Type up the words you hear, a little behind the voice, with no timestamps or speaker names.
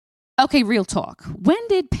Okay, real talk. When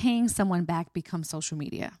did paying someone back become social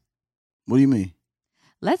media? What do you mean?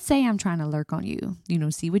 Let's say I'm trying to lurk on you,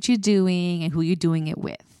 see what you're doing and who you're doing it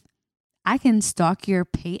with. I can stalk your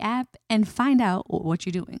pay app and find out what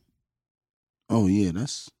you're doing. Oh, yeah,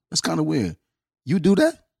 that's kind of weird. You do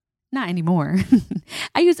that? Not anymore.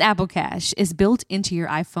 I use Apple Cash. It's built into your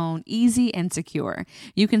iPhone, easy and secure.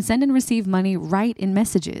 You can send and receive money right in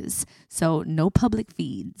messages, so no public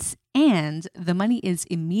feeds. And the money is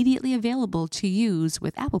immediately available to use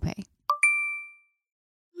with Apple Pay.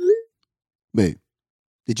 Babe,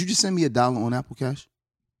 did you just send me $1 on Apple Cash?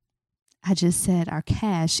 I just said our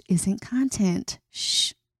cash isn't content.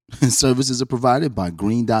 Shh. Services are provided by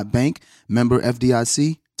Green Dot Bank, member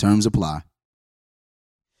FDIC. Terms apply.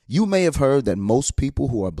 You may have heard that most people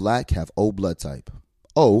who are black have O blood type.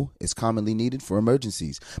 O is commonly needed for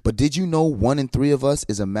emergencies. But did you know 1 in 3 of us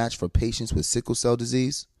is a match for patients with sickle cell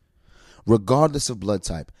disease? Regardless of blood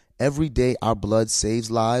type, every day our blood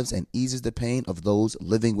saves lives and eases the pain of those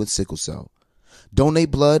living with sickle cell.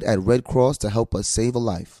 Donate blood at Red Cross to help us save a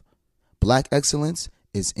life. Black excellence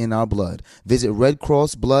is in our blood. Visit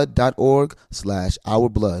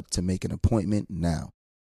redcrossblood.org/ourblood to make an appointment now.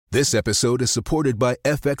 This episode is supported by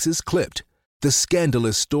FX's Clipped, the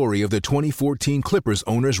scandalous story of the 2014 Clippers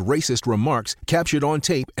owner's racist remarks captured on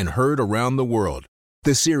tape and heard around the world.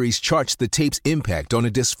 The series charts the tape's impact on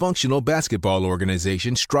a dysfunctional basketball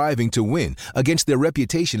organization striving to win against their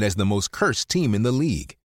reputation as the most cursed team in the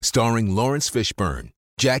league. Starring Lawrence Fishburne,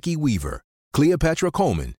 Jackie Weaver, Cleopatra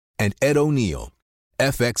Coleman, and Ed O'Neill.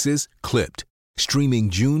 FX's Clipped, streaming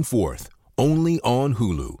June 4th, only on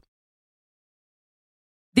Hulu.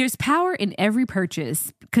 There's power in every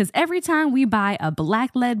purchase, because every time we buy a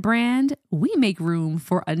Black-led brand, we make room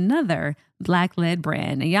for another Black-led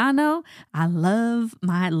brand. And y'all know I love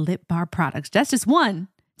my Lip Bar products. That's just one,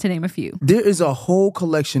 to name a few. There is a whole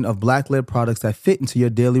collection of Black-led products that fit into your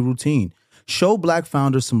daily routine. Show Black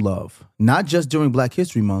founders some love, not just during Black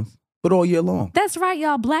History Month, but all year long. That's right,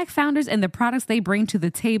 y'all. Black founders and the products they bring to the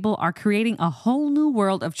table are creating a whole new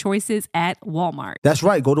world of choices at Walmart. That's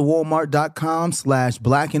right. Go to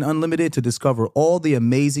walmart.com/blackandunlimited to discover all the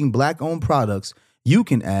amazing Black-owned products you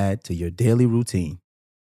can add to your daily routine.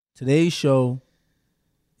 Today's show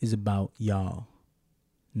is about y'all,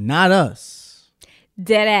 not us.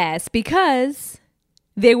 Dead ass, because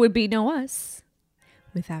there would be no us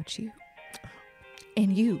without you.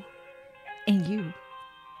 And you. And you.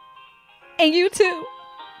 And you too.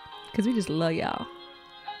 Because we just love y'all.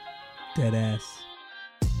 Dead ass.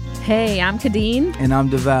 Hey, I'm Kadeen. And I'm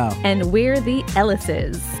DeVal. And we're the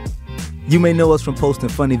Ellises. You may know us from posting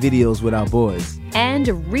funny videos with our boys. And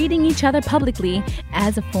reading each other publicly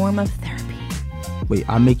as a form of therapy. Wait,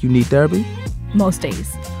 I make you need therapy? Most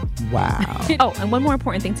days. Wow. Oh, and one more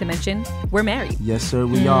important thing to mention. We're married. Yes, sir,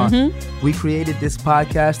 we are. We created this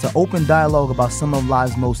podcast to open dialogue about some of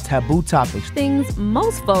life's most taboo topics. Things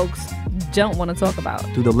most folks don't want to talk about.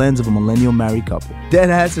 Through the lens of a millennial married couple. Dead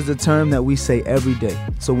ass is a term that we say every day.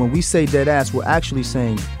 So when we say dead ass, we're actually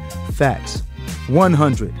saying facts.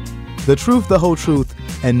 100. The truth, the whole truth,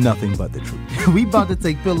 and nothing but the truth. We about to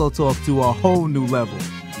take pillow talk to a whole new level.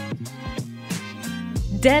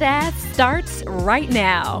 Dead ass starts right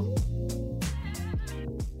now.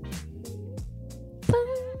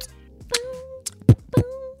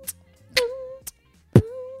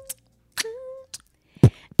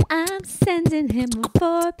 I'm sending him a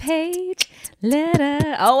 4-page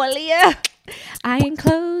letter. Oh, Aaliyah. I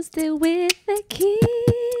enclosed it with a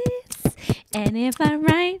kiss. And if I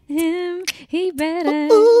write him, he better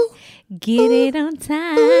get it on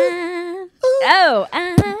time.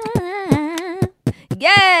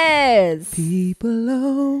 Yes. People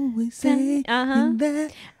always say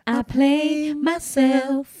that I play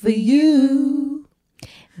myself for you.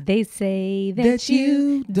 They say that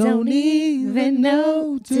you don't even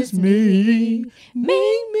notice me.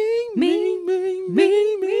 Me.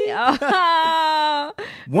 Oh.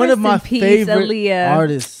 One of my favorite Aaliyah.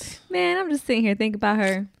 artists. Man, I'm just sitting here thinking about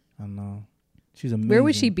her. I know. She's amazing. Where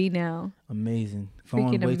would she be now? Amazing.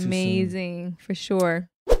 Freaking amazing, for sure.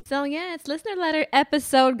 So yeah, it's listener letter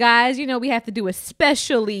episode, guys. You know, we have to do a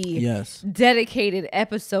specially dedicated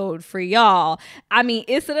episode for y'all. I mean,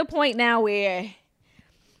 it's to the point now where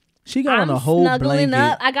she got I'm on a whole snuggling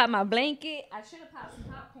blanket. up. I got my blanket. I should have popped some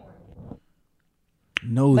popcorn.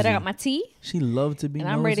 Nosy. But I got my tea. She loved to be and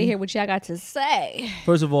nosy. I'm ready to hear what y'all got to say.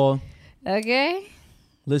 First of all, okay.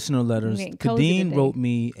 Listener letters. Kadeen wrote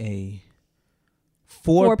me a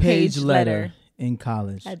 4-page letter in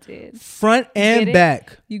college. I did. Front and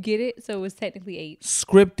back. You get it? So it was technically 8.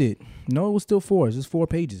 Scripted. No, it was still 4. It was 4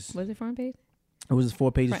 pages. Was it front page? It was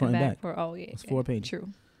 4 pages front and back. Oh, yeah. It was 4 pages. True.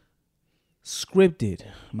 scripted.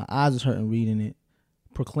 My eyes was hurting reading it.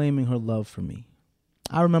 Proclaiming her love for me.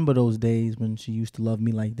 I remember those days when she used to love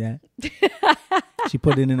me like that. She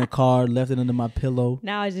put it in a card, left it under my pillow.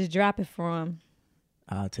 Now I just drop it for him.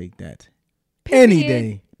 I'll take that. Period. Any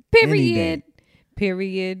day. Period. Any day.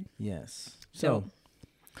 Period. Yes. So,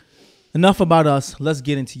 enough about us. Let's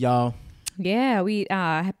get into y'all. Yeah, we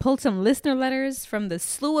pulled some listener letters from the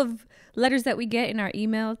slew of letters that we get in our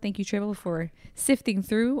email. Thank you, Tribble, for sifting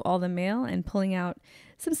through all the mail and pulling out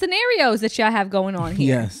some scenarios that y'all have going on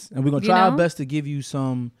here. Yes. And we're going to try our best to give you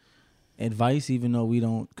some advice, even though we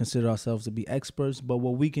don't consider ourselves to be experts. But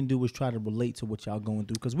what we can do is try to relate to what y'all going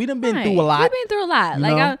through, because we done been through a lot. We've been through a lot. You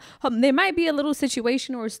Like, there might be a little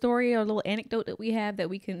situation or a story or a little anecdote that we have that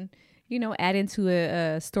we can, add into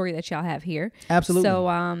a story that y'all have here. Absolutely.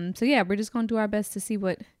 So yeah, we're just going to do our best to see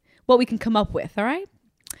what we can come up with. All right.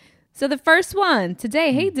 So the first one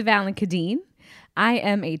today. Hey, Deval and Kadeen. I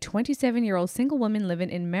am a 27-year-old single woman living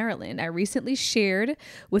in Maryland. I recently shared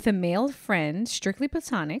with a male friend, strictly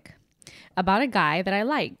platonic, about a guy that I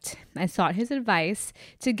liked. I sought his advice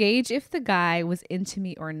to gauge if the guy was into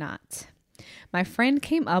me or not. My friend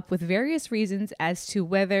came up with various reasons as to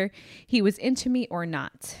whether he was into me or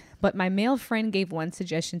not. But my male friend gave one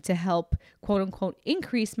suggestion to help, quote unquote,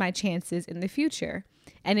 increase my chances in the future.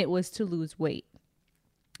 And it was to lose weight.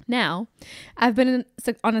 Now, I've been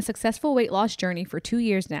on a successful weight loss journey for 2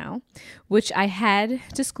 years now, which I had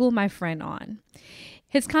to school my friend on.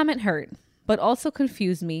 His comment hurt, but also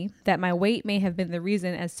confused me that my weight may have been the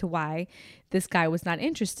reason as to why this guy was not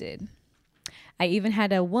interested. I even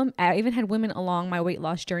had women along my weight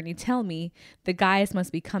loss journey tell me the guys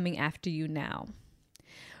must be coming after you now.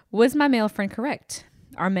 Was my male friend correct?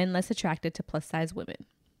 Are men less attracted to plus size women?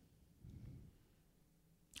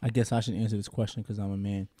 I guess I should answer this question because I'm a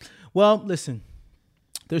man. Well, listen,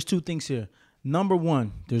 there's two things here. Number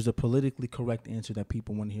one, there's a politically correct answer that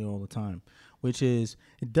people want to hear all the time, which is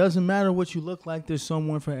it doesn't matter what you look like. There's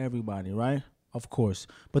someone for everybody, right? Of course.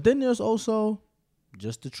 But then there's also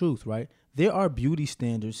just the truth, right? There are beauty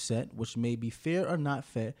standards set, which may be fair or not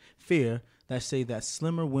fair, that say that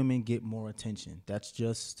slimmer women get more attention. That's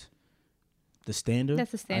just the standard.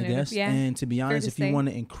 That's the standard, I guess. Yeah. And to be honest, if you want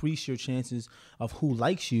to increase your chances of who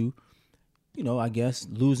likes you, I guess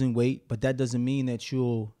losing weight, but that doesn't mean that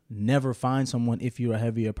you'll never find someone if you're a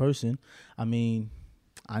heavier person. I mean,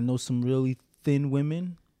 I know some really thin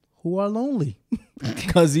women who are lonely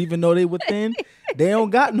because even though they were thin, they don't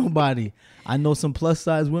got nobody. I know some plus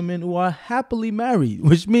size women who are happily married,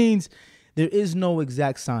 which means there is no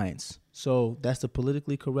exact science. So that's the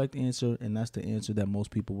politically correct answer, and that's the answer that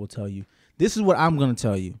most people will tell you. This is what I'm going to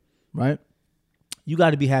tell you, right? You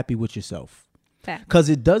got to be happy with yourself. Because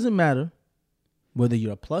it doesn't matter whether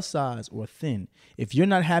you're a plus size or thin. If you're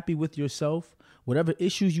not happy with yourself, whatever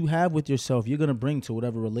issues you have with yourself, you're going to bring to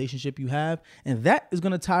whatever relationship you have. And that is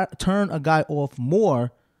going to turn a guy off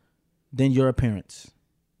more than your appearance.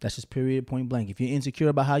 That's just period, point blank. If you're insecure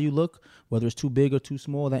about how you look, whether it's too big or too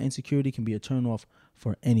small, that insecurity can be a turn off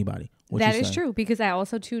for anybody. That is true, because I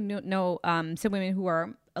also too know some women who are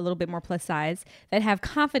a little bit more plus size that have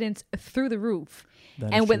confidence through the roof.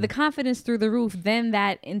 And with the confidence through the roof, then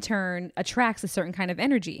that in turn attracts a certain kind of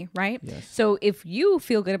energy, right? Yes. So if you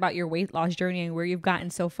feel good about your weight loss journey and where you've gotten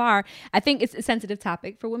so far, I think it's a sensitive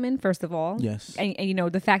topic for women, first of all. Yes. And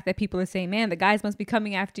the fact that people are saying, man, the guys must be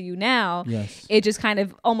coming after you now. Yes. It just kind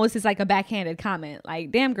of almost is like a backhanded comment.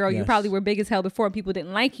 Like, damn, girl, you probably were big as hell before and people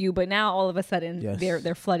didn't like you, but now all of a sudden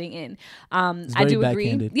they're flooding in. I do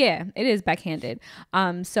agree. Yeah, it is backhanded.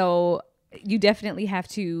 So you definitely have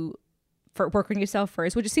to work on yourself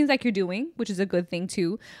first, which it seems like you're doing, which is a good thing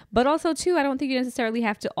too. But also too, I don't think you necessarily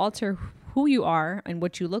have to alter who you are and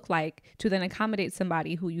what you look like to then accommodate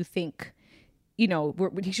somebody who you think,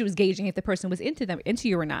 she was gauging if the person was into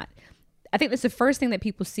you or not. I think that's the first thing that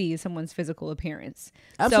people see is someone's physical appearance.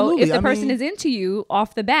 Absolutely. So if the person is into you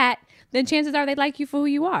off the bat, then chances are they like you for who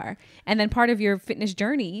you are. And then part of your fitness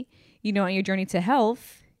journey, and your journey to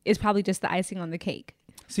health is probably just the icing on the cake.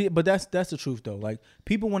 See, but that's the truth though. Like,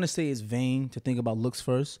 people want to say it's vain to think about looks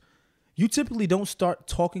first. You typically don't start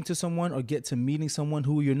talking to someone or get to meeting someone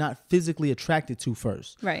who you're not physically attracted to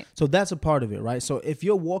first. Right. So that's a part of it, right? So if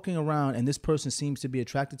you're walking around and this person seems to be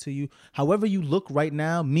attracted to you, however you look right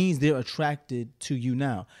now means they're attracted to you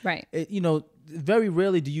now. Right. Very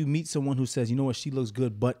rarely do you meet someone who says, you know what, she looks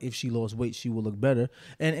good, but if she lost weight, she will look better.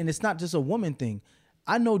 And it's not just a woman thing.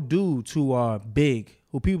 I know dudes who are big,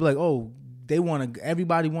 who people are like, oh,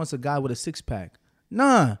 everybody wants a guy with a six pack.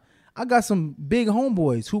 Nah, I got some big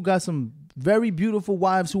homeboys who got some very beautiful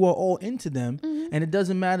wives who are all into them, and it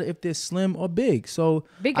doesn't matter if they're slim or big. So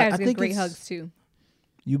big guys get great hugs too.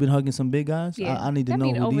 You been hugging some big guys? Yeah. I need to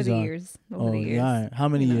know who over these the are. years. Over the Yeah, years. all right. How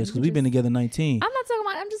many years? Because we've been together 19. I'm not talking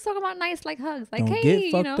about. I'm just talking about nice like hugs. Like, Don't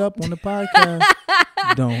hey, get fucked up on the podcast.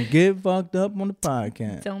 Don't get fucked up on the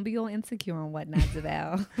podcast. Don't be all insecure and whatnot,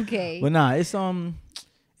 Zavelle. Okay. But nah,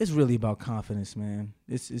 it's really about confidence, man.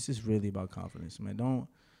 It's just really about confidence, man. Don't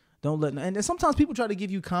let. And sometimes people try to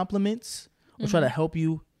give you compliments or try to help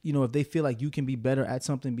you. You know, if they feel like you can be better at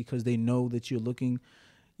something because they know that you're looking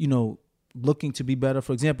to be better.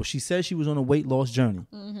 For example, she says she was on a weight loss journey.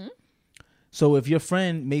 Mm-hmm. So if your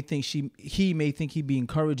friend may think he may think he'd be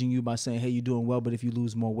encouraging you by saying, hey, you're doing well, but if you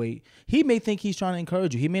lose more weight, he may think he's trying to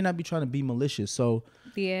encourage you. He may not be trying to be malicious. So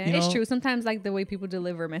yeah, you know, it's true. Sometimes like the way people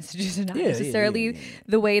deliver messages are not necessarily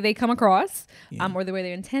the way they come across, or the way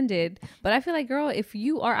they're intended. But I feel like, girl, if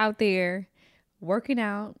you are out there working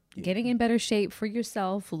out, getting in better shape for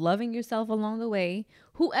yourself, loving yourself along the way,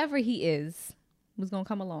 whoever he is was gonna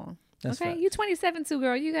come along. That's okay, right. you 27 too,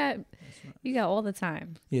 girl. You got all the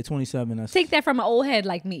time. Yeah, 27. Take that from an old head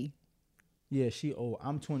like me. Yeah, she old.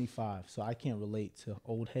 I'm 25, so I can't relate to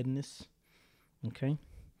old headness. Okay.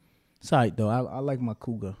 Sorry though. I like my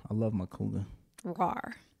cougar. I love my cougar.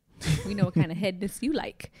 Rawr. We know what kind of headness you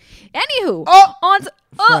like. Anywho,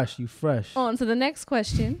 Fresh, you fresh. On to the next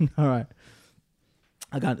question. All right.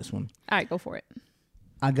 I got this one. All right, go for it.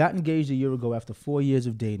 I got engaged a year ago after 4 years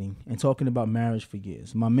of dating and talking about marriage for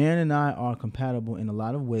years. My man and I are compatible in a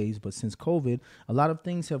lot of ways, but since COVID, a lot of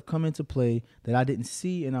things have come into play that I didn't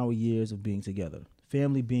see in our years of being together.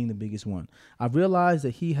 Family being the biggest one. I've realized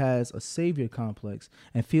that he has a savior complex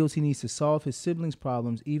and feels he needs to solve his siblings'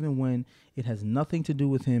 problems even when it has nothing to do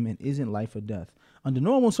with him and isn't life or death. Under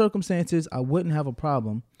normal circumstances, I wouldn't have a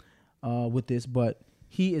problem with this, but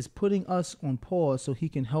he is putting us on pause so he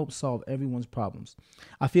can help solve everyone's problems.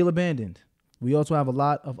 I feel abandoned. We also have a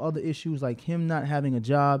lot of other issues like him not having a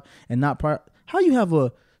job and not how you have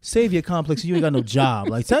a savior complex and you ain't got no job.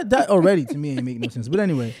 Like that already to me ain't make no sense. But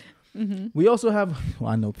anyway, we also have,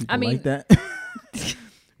 I know people like that.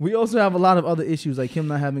 We also have a lot of other issues like him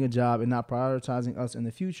not having a job and not prioritizing us in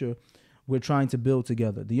the future we're trying to build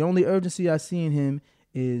together. The only urgency I see in him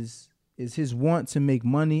is his want to make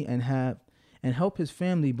money and help his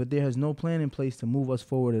family, but there has no plan in place to move us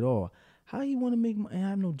forward at all. How you want to make money and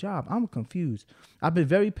have no job? I'm confused. I've been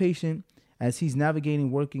very patient as he's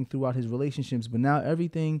navigating working throughout his relationships, but now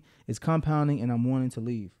everything is compounding and I'm wanting to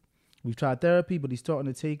leave. We've tried therapy, but he's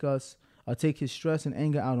starting to take his stress and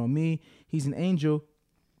anger out on me. He's an angel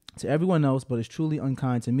to everyone else, but is truly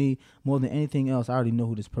unkind to me. More than anything else, I already know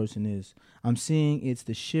who this person is. I'm seeing it's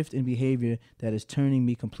the shift in behavior that is turning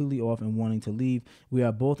me completely off and wanting to leave. We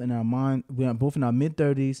are both in our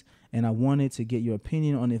mid-30s, and I wanted to get your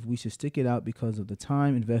opinion on if we should stick it out because of the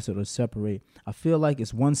time invested or separate. I feel like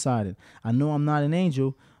it's one-sided. I know I'm not an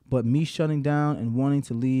angel, but me shutting down and wanting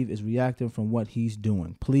to leave is reacting from what he's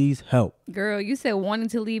doing. Please help. Girl, you said wanting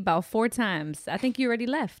to leave about 4 times. I think you already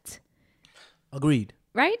left. Agreed.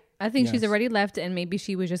 Right? I think Yes. she's already left, and maybe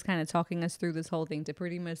she was just kind of talking us through this whole thing to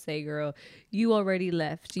pretty much say, girl, you already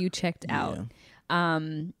left. You checked out.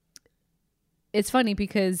 It's funny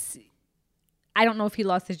because I don't know if he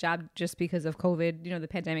lost his job just because of COVID. You know, the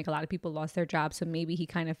pandemic, a lot of people lost their jobs. So maybe he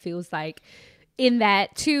kind of feels like in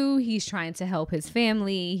that too, he's trying to help his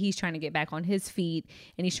family. He's trying to get back on his feet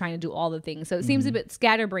and he's trying to do all the things. So it seems a bit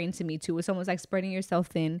scatterbrained to me too. It's almost like spreading yourself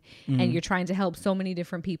thin and you're trying to help so many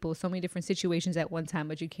different people, so many different situations at one time,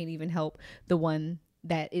 but you can't even help the one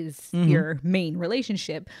that is your main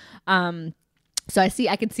relationship. So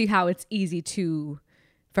I can see how it's easy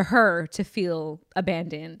for her to feel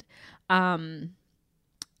abandoned.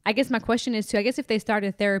 I guess my question is if they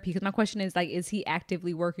started therapy, because my question is like, is he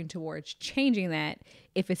actively working towards changing that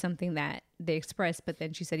if it's something that they express? But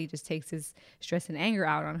then she said he just takes his stress and anger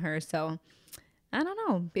out on her. So I don't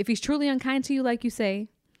know if he's truly unkind to you, like you say.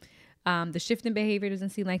 The shift in behavior doesn't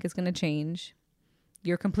seem like it's going to change.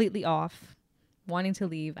 You're completely off, wanting to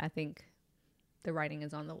leave. I think the writing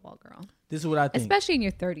is on the wall, girl. This is what I think. Especially in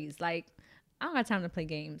your 30s. Like, I don't got time to play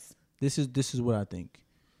games. This is what I think.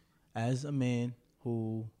 As a man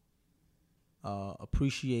who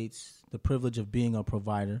appreciates the privilege of being a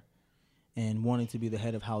provider and wanting to be the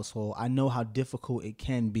head of household, I know how difficult it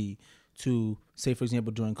can be to, say, for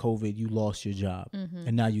example, during COVID, you lost your job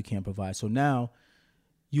and now you can't provide. So now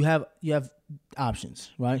you have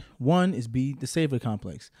options, right? One is be the savior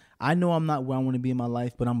complex. I know I'm not where I want to be in my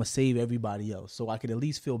life, but I'm going to save everybody else so I could at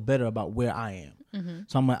least feel better about where I am.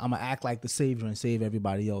 So I'm going to act like the savior and save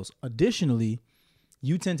everybody else. Additionally,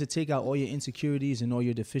 you tend to take out all your insecurities and all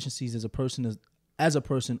your deficiencies as a person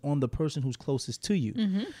on the person who's closest to you.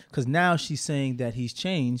 Because now she's saying that he's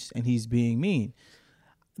changed and he's being mean.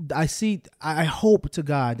 I hope to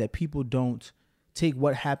God that people don't take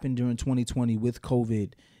what happened during 2020 with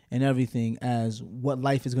COVID and everything as what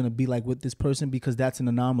life is going to be like with this person, because that's an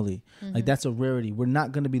anomaly. Like, that's a rarity. We're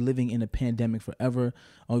not going to be living in a pandemic forever.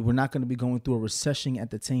 Or we're not going to be going through a recession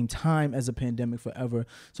at the same time as a pandemic forever.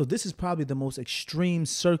 So this is probably the most extreme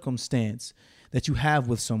circumstance that you have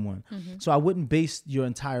with someone. So I wouldn't base your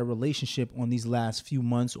entire relationship on these last few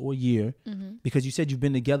months or year, because you said you've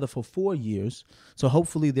been together for 4 years. So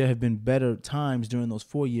hopefully there have been better times during those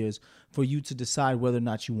 4 years for you to decide whether or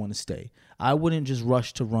not you want to stay. I wouldn't just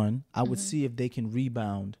rush to run. I would see if they can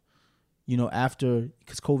rebound, after,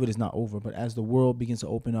 because COVID is not over, but as the world begins to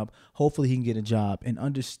open up, hopefully he can get a job and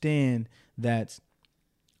understand that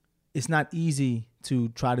it's not easy to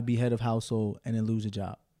try to be head of household and then lose a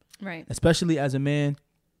job. Right. Especially as a man,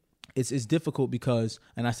 it's difficult because,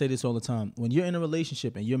 and I say this all the time, when you're in a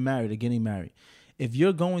relationship and you're married or getting married, if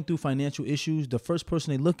you're going through financial issues, the first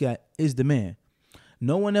person they look at is the man.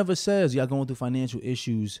 No one ever says, y'all going through financial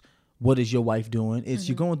issues, what is your wife doing? It's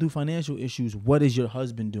you're going through financial issues, what is your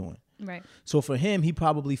husband doing? Right. So for him, he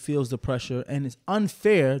probably feels the pressure, and it's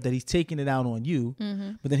unfair that he's taking it out on you,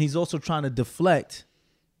 but then he's also trying to deflect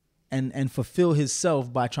and fulfill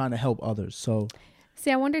himself by trying to help others. So See,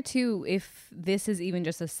 I wonder too if this is even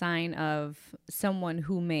just a sign of someone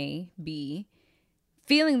who may be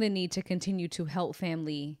feeling the need to continue to help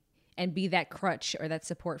family and be that crutch or that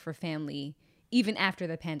support for family even after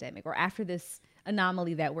the pandemic or after this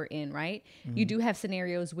anomaly that we're in, right? You do have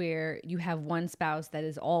scenarios where you have one spouse that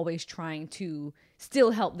is always trying to still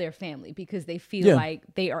help their family because they feel like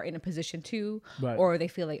they are in a position to, or they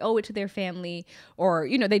feel like owe it to their family, or,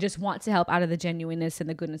 they just want to help out of the genuineness and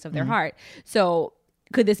the goodness of their heart. So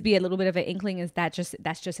could this be a little bit of an inkling? Is that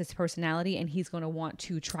that's just his personality, and he's going to want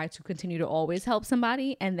to try to continue to always help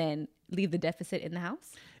somebody and then leave the deficit in the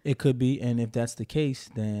house? It could be. And if that's the case,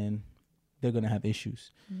 then they're going to have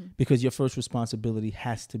issues because your first responsibility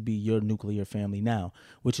has to be your nuclear family now,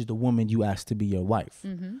 which is the woman you asked to be your wife.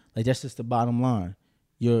 Like, that's just the bottom line.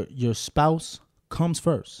 Your spouse comes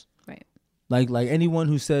first. Right. Like anyone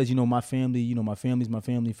who says, my family, my family's my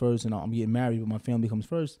family first and I'm getting married, but my family comes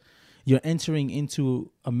first. You're entering into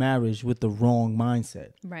a marriage with the wrong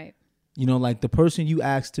mindset. Right. Like the person you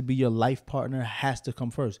asked to be your life partner has to come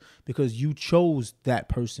first because you chose that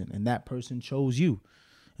person and that person chose you.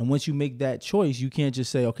 And once you make that choice, you can't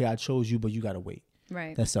just say, okay, I chose you, but you got to wait.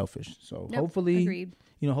 Right. That's selfish. So agreed.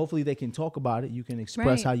 hopefully they can talk about it. You can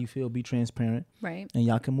express how you feel, be transparent. Right. And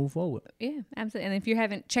y'all can move forward. Yeah, absolutely. And if you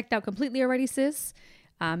haven't checked out completely already, sis,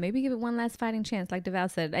 maybe give it one last fighting chance, like DeVal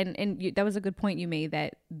said. And that was a good point you made,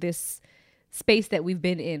 that this space that we've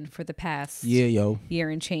been in for the past year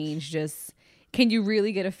and change, just, can you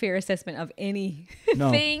really get a fair assessment of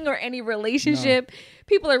anything or any relationship? No.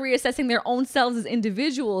 People are reassessing their own selves as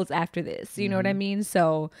individuals after this. You know what I mean?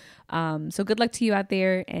 So, so good luck to you out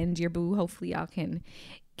there and your boo. Hopefully y'all can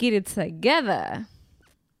get it together.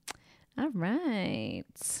 All right.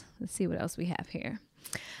 Let's see what else we have here.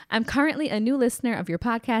 I'm currently a new listener of your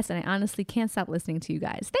podcast, and I honestly can't stop listening to you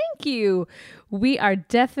guys. Thank you. You are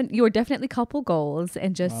definitely couple goals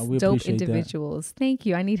and just dope individuals. That. Thank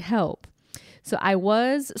you. I need help. So I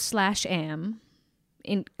was /am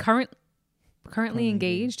currently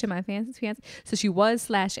engaged to my fiance. So she was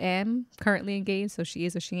 /am currently engaged. So she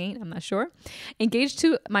is or she ain't. I'm not sure. Engaged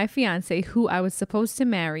to my fiance, who I was supposed to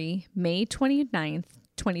marry May 29th,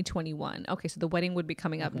 2021. Okay, so the wedding would be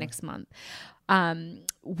coming up next month.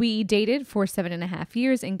 We dated for 7.5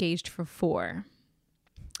 years, engaged for 4.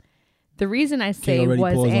 The reason I say was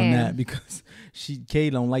pause on that because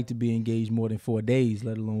Kay don't like to be engaged more than 4 days,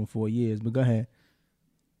 let alone 4 years. But go ahead.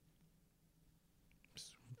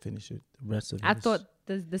 Finish it. The rest of it. I thought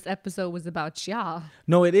this episode was about y'all.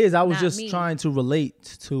 No, it is. I was just trying to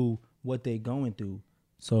relate to what they're going through.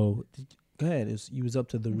 So go ahead. You was up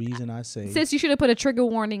to the reason I say. Sis, you should have put a trigger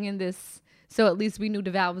warning in this, so at least we knew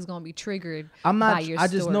DeVal was going to be triggered. I'm not. By your I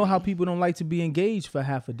just story. know how people don't like to be engaged for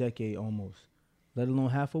half a decade almost, let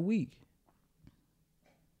alone half a week.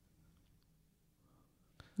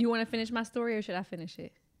 You want to finish my story or should I finish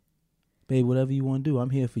it? Babe, whatever you want to do. I'm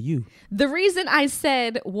here for you. The reason I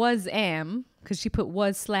said was am, because she put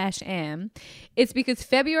was /am, it's because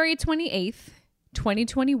February 28th,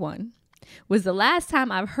 2021 was the last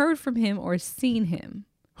time I've heard from him or seen him.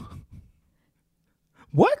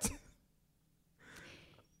 What?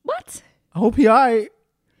 I hope he all right.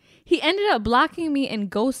 He ended up blocking me and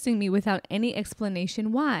ghosting me without any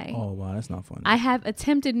explanation why. Oh, wow, that's not funny. I have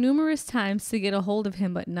attempted numerous times to get a hold of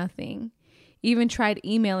him, but nothing. Even tried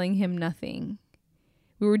emailing him, nothing.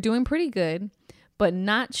 We were doing pretty good, but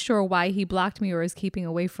not sure why he blocked me or is keeping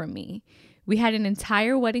away from me. We had an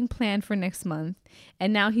entire wedding planned for next month,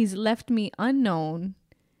 and now he's left me unknown.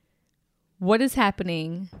 What is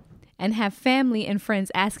happening? And have family and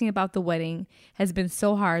friends asking about the wedding has been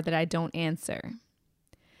so hard that I don't answer.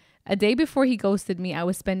 A day before he ghosted me, I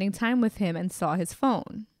was spending time with him and saw his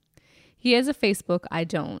phone. He has a Facebook, I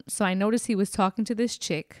don't. So I noticed he was talking to this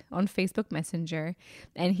chick on Facebook Messenger,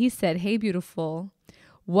 and he said, "Hey, beautiful,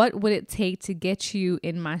 what would it take to get you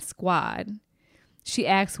in my squad?" She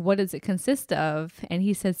asked, "What does it consist of?" And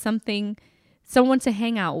he said someone to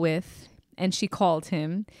hang out with. And she called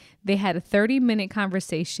him. They had a 30-minute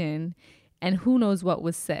conversation, and who knows what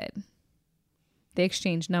was said. They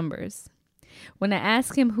exchanged numbers. When I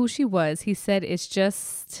asked him who she was, he said it's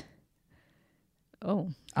just... Oh,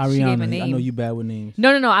 Ariana. she gave a name. I know you bad with names.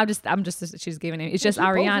 No. She's giving a name. It's just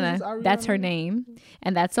Ariana. Ariana. That's her name,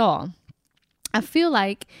 and that's all. I feel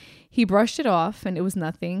like he brushed it off, and it was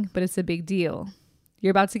nothing, but it's a big deal.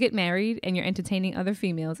 You're about to get married, and you're entertaining other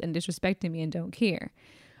females and disrespecting me and don't care.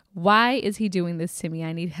 Why is he doing this to me?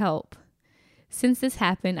 I need help. Since this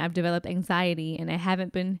happened, I've developed anxiety and I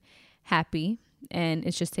haven't been happy, and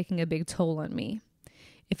it's just taking a big toll on me.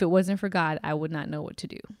 If it wasn't for God, I would not know what to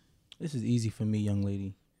do. This is easy for me, young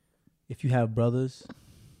lady. If you have brothers,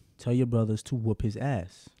 tell your brothers to whoop his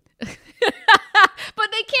ass. But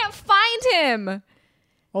they can't find him.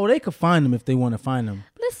 Oh, they could find him if they want to find him.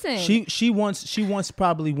 Listen. She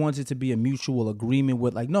probably wants it to be a mutual agreement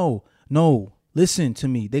with, like, no. Listen to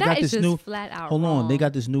me. They that got is this just new. Flat out Hold wrong. on. They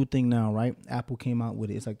got this new thing now, right? Apple came out with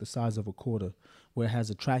it. It's like the size of a quarter, where it has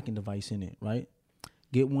a tracking device in it, right?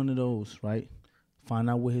 Get one of those, right? Find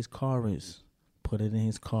out where his car is. Put it in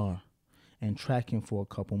his car, and track him for a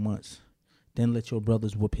couple months. Then let your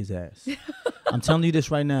brothers whoop his ass. I'm telling you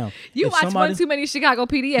this right now. You If watch somebody- one too many Chicago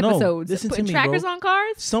PD episodes. listen to Putting me, trackers bro. on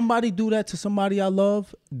cars. Somebody do that to somebody I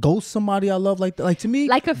love. Ghost somebody I love. Like to me,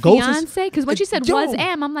 Like a ghost is- fiance? Because when she said Yo, was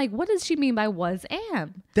am, I'm like, what does she mean by was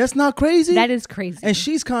am? That's not crazy. That is crazy. And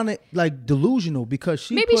she's kind of like delusional because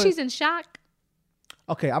she Maybe put- she's in shock.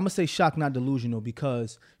 Okay, I'm gonna say shocked, not delusional,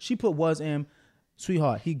 because she put was am.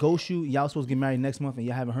 Sweetheart, he ghosts you. Y'all supposed to get married next month, and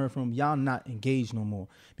y'all haven't heard from him. Y'all not engaged no more,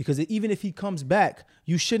 because even if he comes back,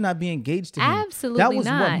 you should not be engaged to him. Absolutely That was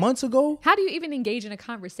not. what, months ago. How do you even engage in a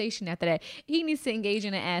conversation after that? He needs to engage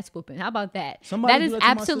in an ass whooping. How about that? Somebody That do is that to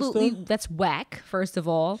my absolutely sister? that's whack. First of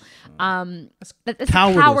all, that's a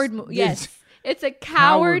cowardice. coward move. Yes, it's a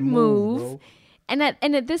coward move. bro. And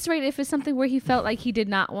at this rate, if it's something where he felt like he did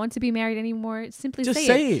not want to be married anymore, simply Just say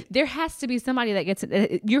say it. There has to be somebody that gets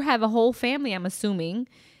it. You have a whole family, I'm assuming,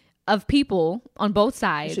 of people on both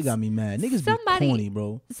sides. That shit got me mad. Niggas Somebody- be corny,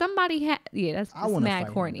 bro. Somebody that's I wanna mad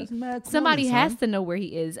fight corny. him. That's mad corny, Somebody son. has to know where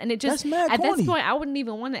he is, and it just That's mad at corny. this point I wouldn't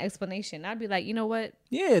even want an explanation. I'd be like, you know what?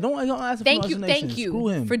 Yeah, don't ask for Thank no you explanation. Screw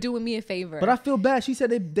him. for doing me a favor. But I feel bad. She said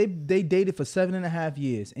they dated for 7.5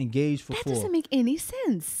 years, engaged for that 4. doesn't make any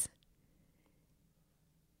sense.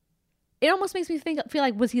 It almost makes me feel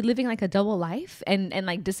like, was he living like a double life and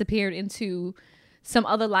like disappeared into some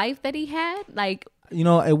other life that he had? Like, You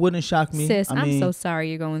know, it wouldn't shock me. sis, I mean, I'm so sorry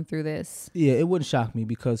you're going through this. Yeah, it wouldn't shock me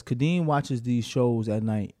because Kadeem watches these shows at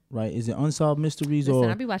night, right? Is it Unsolved Mysteries Listen, or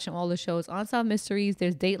I'll be watching all the shows. Unsolved Mysteries.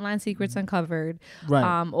 There's Dateline Secrets Uncovered. Right.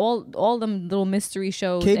 All them little mystery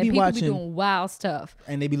shows. KB And people watching- be doing wild stuff.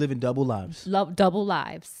 and they be living double lives. Love double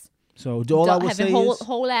lives. So all I would having say whole is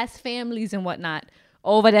whole ass families and whatnot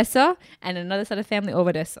over there, sir, and another set of family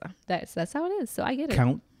over there, sir. That's how it is. So I get it.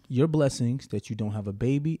 count your blessings that you don't have a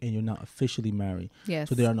baby and you're not officially married. Yes.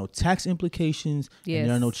 So there are no tax implications and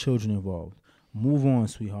there are no Yes. children involved. Move on,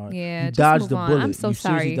 sweetheart. Yeah, you just dodged move the on. bullet. I'm so You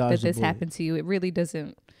seriously sorry that dodged the this bullet. happened to you. It really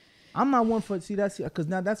doesn't. I'm not one for that's because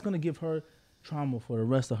now that's gonna give her trauma for the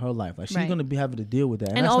rest of her life. Like she's Right. gonna be having to deal with that,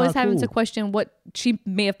 And that's always not having cool. to question what she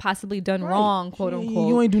may have possibly done Right. wrong, quote unquote.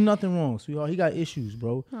 You ain't do nothing wrong, sweetheart. He got issues,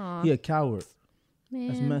 bro. Aw. He a coward. Man,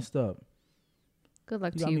 That's messed up. good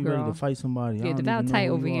luck You to got you, me girl. ready to fight somebody. I Yeah, don't devout even know tight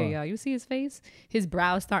who over you here, are. y'all. You see his face? His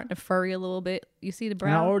brows starting to furry a little bit. You see the And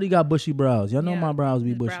I brow? already got bushy brows. Y'all know Yeah, my brows be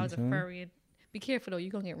his bushy. brows are son. furry. Be careful though. You're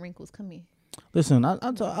gonna get wrinkles. Come here. Listen, I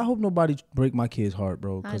hope nobody break my kid's heart,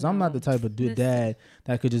 bro. Because I'm not know. the type of Listen. dad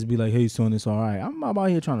that could just be like, hey, son, it's all right. I'm out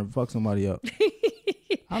here trying to fuck somebody up.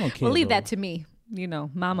 I don't care. Well, leave bro. that to me. You know,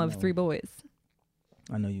 mama of 3 boys.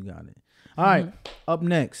 I know you got it. All right, up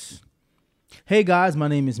next. Hey, guys, my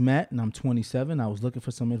name is Matt, and I'm 27. I was looking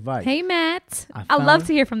for some advice. Hey, Matt. I I love found-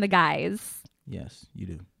 to hear from the guys. Yes, you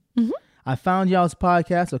do. I found y'all's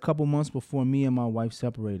podcast a couple months before me and my wife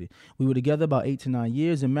separated. We were together about 8 to 9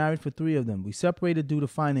 years and married for 3 of them. We separated due to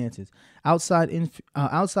finances, outside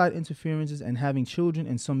interferences, and having children,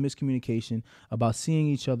 and some miscommunication about seeing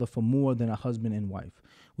each other for more than a husband and wife.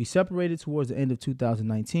 We separated towards the end of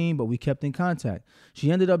 2019, but we kept in contact. She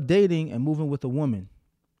ended up dating and moving with a woman.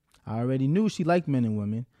 I already knew she liked men and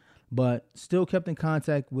women, but still kept in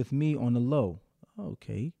contact with me on the low.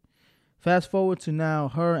 Okay. Fast forward to now,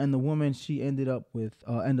 her and the woman she ended up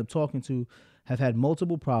talking to have had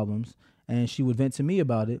multiple problems, and she would vent to me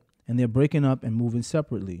about it, and they're breaking up and moving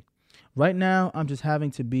separately. Right now, I'm just having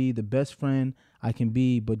to be the best friend I can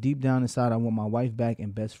be, but deep down inside, I want my wife back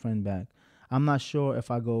and best friend back. I'm not sure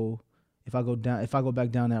if I go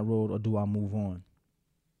back down that road, or do I move on?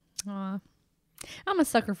 I'm a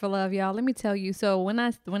sucker for love, y'all. Let me tell you. So when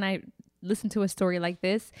I listen to a story like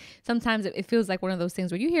this, sometimes it feels like one of those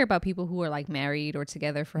things where you hear about people who are like married or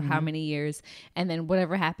together for how many years, and then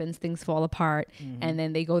whatever happens, things fall apart, and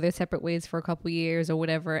then they go their separate ways for a couple years or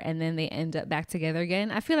whatever, and then they end up back together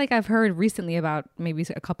again. I feel like I've heard recently about maybe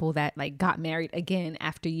a couple that like got married again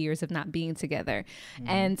after years of not being together.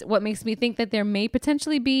 And what makes me think that there may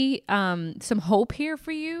potentially be some hope here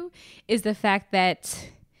for you is the fact that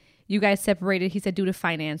you guys separated, he said, due to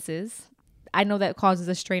finances. I know that causes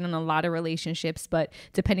a strain on a lot of relationships, but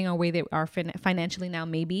depending on where they are financially now,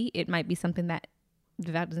 maybe it might be something that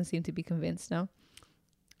doesn't seem to be convinced. No,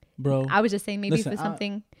 bro. I was just saying maybe for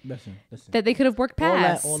something listen. that they could have worked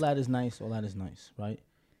past. All that is nice. All that is nice, right?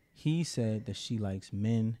 He said that she likes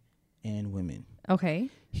men and women. Okay.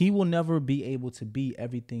 He will never be able to be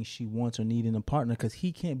everything she wants or need in a partner because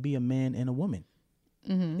he can't be a man and a woman.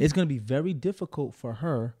 It's going to be very difficult for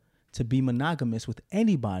her to be monogamous with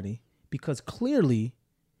anybody, because clearly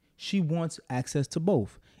she wants access to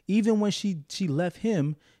both. Even when she left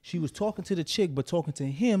him, she was talking to the chick, but talking to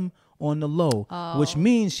him on the low, which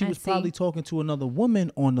means she was probably talking to another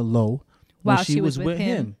woman on the low when she was with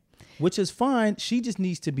him, which is fine. She just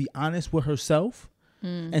needs to be honest with herself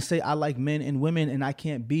and say, I like men and women and I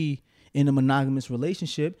can't be in a monogamous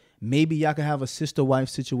relationship. Maybe y'all could have a sister-wife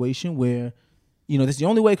situation where, you know, this the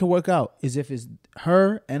only way it can work out is if it's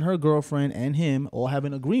her and her girlfriend and him all have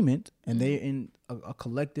an agreement and they're in a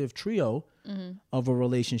collective trio of a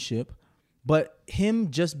relationship. But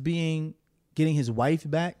him just getting his wife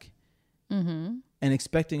back and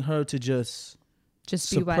expecting her to just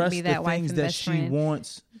suppress be the that wife things and that best she friend.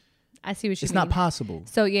 wants. I see what you mean. It's not possible.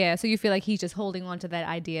 So yeah, so you feel like he's just holding on to that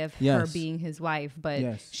idea of her being his wife,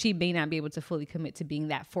 but she may not be able to fully commit to being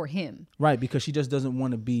that for him. Right, because she just doesn't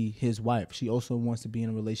want to be his wife. She also wants to be in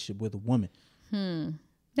a relationship with a woman.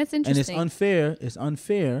 That's interesting. And it's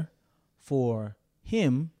unfair for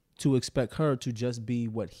him to expect her to just be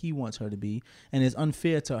what he wants her to be. And it's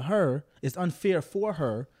unfair for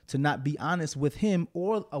her to not be honest with him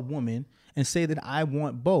or a woman and say that I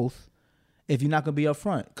want both. If you're not going to be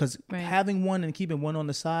upfront, because having one and keeping one on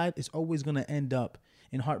the side is always going to end up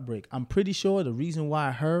in heartbreak. I'm pretty sure the reason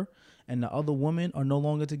why her and the other woman are no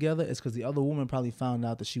longer together is because the other woman probably found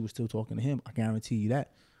out that she was still talking to him. I guarantee you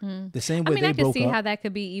that. The same way they broke up. I can see how that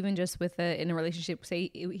could be even just with in a relationship.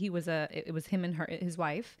 Say it was him and his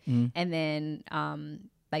wife, and then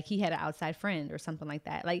like he had an outside friend or something like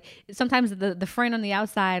that. Like sometimes the friend on the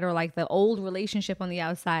outside or like the old relationship on the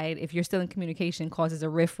outside, if you're still in communication, causes a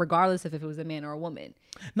rift regardless of if it was a man or a woman.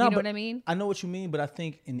 No, you know what I mean? I know what you mean, but I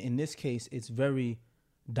think in this case, it's very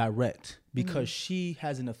direct because she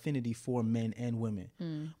has an affinity for men and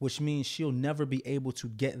women, which means she'll never be able to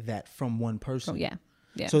get that from one person. Oh, yeah.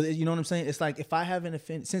 Yeah. So you know what I'm saying? It's like if I have an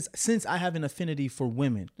affinity, since I have an affinity for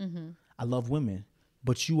women, I love women,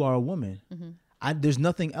 but you are a woman. There's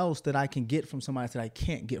nothing else that I can get from somebody that I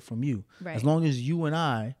can't get from you. Right. As long as you and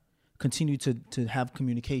I continue to have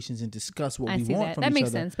communications and discuss what we want from each other. That makes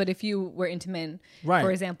sense. But if you were into men,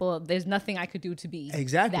 for example, there's nothing I could do to be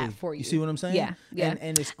that for you. You see what I'm saying? Yeah. Yeah.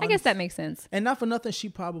 And it's I guess that makes sense. And not for nothing, she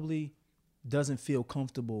probably doesn't feel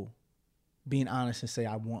comfortable being honest and say,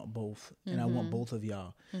 I want both and I want both of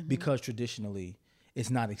y'all because traditionally it's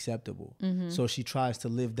not acceptable. So she tries to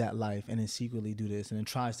live that life and then secretly do this and then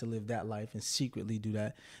tries to live that life and secretly do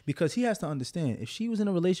that because he has to understand if she was in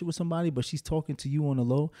a relationship with somebody but she's talking to you on the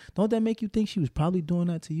low, don't that make you think she was probably doing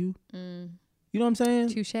that to you? You know what I'm saying?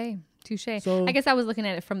 Touche. So, I guess I was looking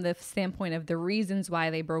at it from the standpoint of the reasons why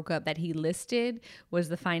they broke up that he listed was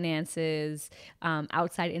the finances,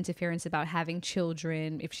 outside interference about having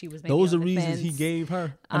children, if she was maybe those are reasons he gave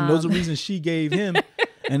her. Those are reasons she gave him.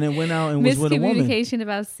 And then went out and was with a woman. Miscommunication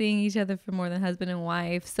about seeing each other for more than husband and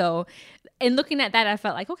wife. So, in looking at that, I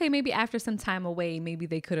felt like, okay, maybe after some time away, maybe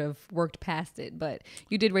they could have worked past it. But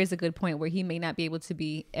you did raise a good point where he may not be able to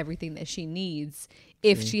be everything that she needs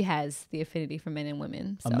if she has the affinity for men and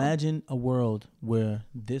women. So. Imagine a world where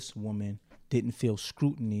this woman didn't feel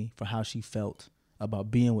scrutiny for how she felt about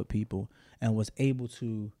being with people and was able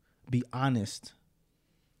to be honest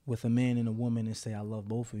with a man and a woman and say, I love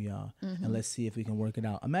both of y'all, and let's see if we can work it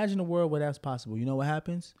out. Imagine a world where that's possible. You know what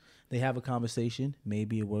happens? They have a conversation.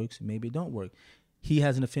 Maybe it works. Maybe it don't work. He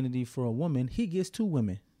has an affinity for a woman. He gets 2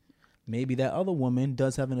 women. Maybe that other woman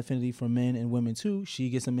does have an affinity for men and women too. She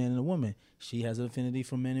gets a man and a woman. She has an affinity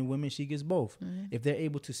for men and women. She gets both. If they're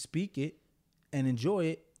able to speak it and enjoy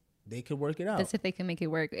it, they could work it out. That's if they can make it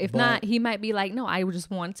work. If not, he might be like, no,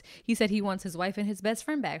 he said he wants his wife and his best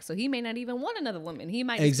friend back. So he may not even want another woman. He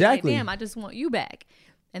might just be like, damn, I just want you back.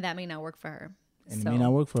 And that may not work for her. And it may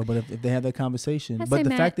not work for her. But if they have that conversation. But the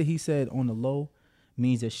fact that he said on the low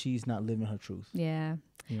means that she's not living her truth. Yeah.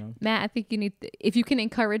 You know? Matt, I think you need, if you can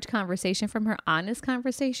encourage conversation from her, honest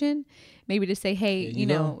conversation, maybe to say, hey,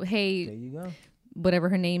 hey, there you go. Whatever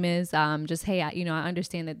her name is, just, hey, I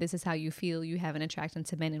understand that this is how you feel. You have an attraction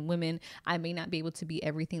to men and women. I may not be able to be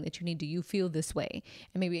everything that you need. Do you feel this way?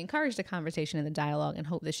 And maybe encourage the conversation and the dialogue and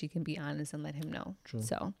hope that she can be honest and let him know. True.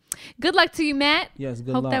 So good luck to you, Matt. Yes,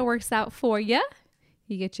 good luck. Hope that works out for you.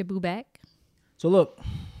 You get your boo back. So look,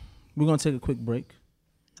 we're going to take a quick break.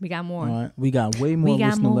 We got more. All right. We got way more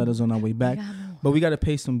listener letters on our way back. But we got to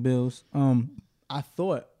pay some bills. I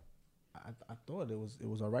thought it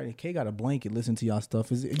was all right. And Kay got a blanket. Listen to y'all stuff.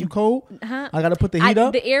 Are you cold? I got to put the heat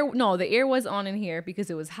up? The air was on in here because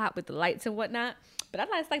it was hot with the lights and whatnot. But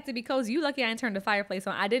I like to be cozy. You lucky I didn't turn the fireplace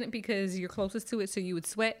on. I didn't because you're closest to it, so you would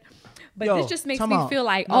sweat. But this just makes me feel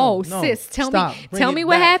like, sis, tell me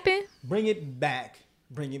what happened. Bring it back.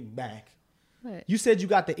 What? You said you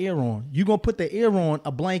got the air on. You gonna put the air on,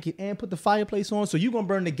 a blanket, and put the fireplace on, so you gonna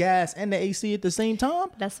burn the gas and the AC at the same time?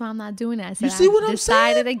 That's why I'm not doing that. You see what I'm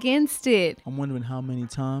saying? Decided against it. I'm wondering how many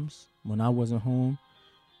times when I wasn't home,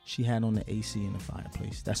 she had on the AC in the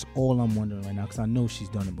fireplace. That's all I'm wondering right now, because I know she's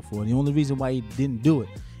done it before. The only reason why he didn't do it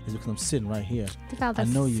is because I'm sitting right here. I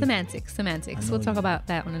know you. Semantics. We'll talk about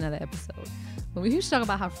that on another episode. But we should talk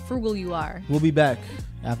about how frugal you are. We'll be back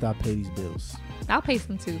after I pay these bills. I'll pay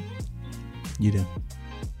some too. You do.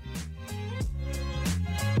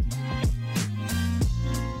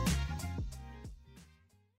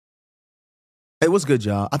 Hey, what's good,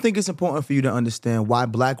 y'all? I think it's important for you to understand why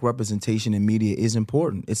black representation in media is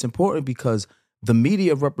important. It's important because the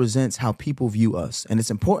media represents how people view us. And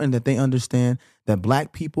it's important that they understand that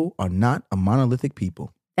black people are not a monolithic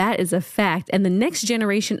people. That is a fact. And the next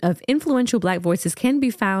generation of influential black voices can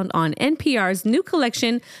be found on NPR's new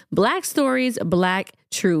collection, Black Stories, Black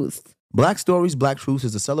Truth. Black Stories, Black Truths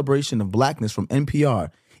is a celebration of blackness from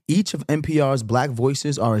NPR. Each of NPR's black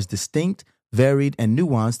voices are as distinct, varied, and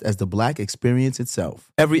nuanced as the black experience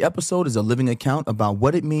itself. Every episode is a living account about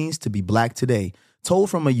what it means to be black today, told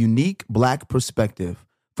from a unique black perspective.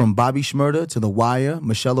 From Bobby Shmurda to The Wire,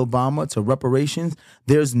 Michelle Obama to reparations,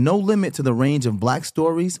 there's no limit to the range of black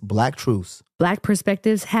stories, black truths. Black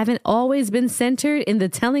perspectives haven't always been centered in the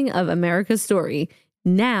telling of America's story.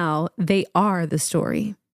 Now they are the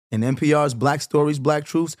story. In NPR's Black Stories, Black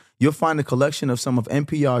Truths, you'll find a collection of some of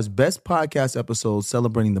NPR's best podcast episodes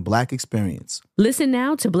celebrating the black experience. Listen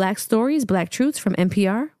now to Black Stories, Black Truths from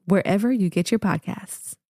NPR, wherever you get your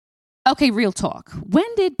podcasts. Okay, real talk. When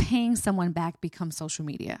did paying someone back become social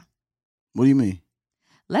media? What do you mean?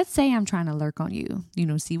 Let's say I'm trying to lurk on you,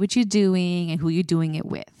 see what you're doing and who you're doing it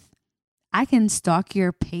with. I can stalk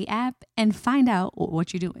your pay app and find out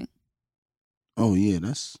what you're doing. Oh, yeah,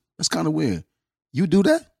 that's kind of weird. You do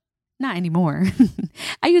that? Not anymore.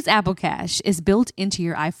 I use Apple Cash. It's built into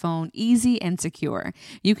your iPhone, easy and secure.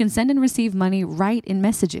 You can send and receive money right in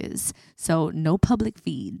messages, so no public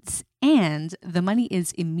feeds. And the money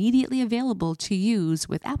is immediately available to use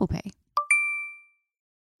with Apple Pay.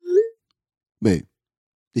 Babe,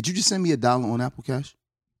 did you just send me $1 on Apple Cash?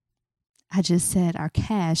 I just said our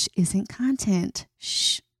cash isn't content.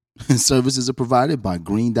 Shh. Services are provided by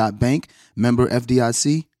Green Dot Bank, member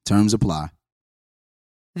FDIC. Terms apply.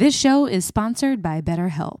 This show is sponsored by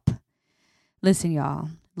BetterHelp. Listen, y'all,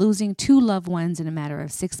 losing 2 loved ones in a matter of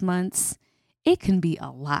 6 months, it can be a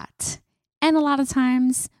lot. And a lot of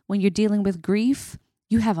times when you're dealing with grief,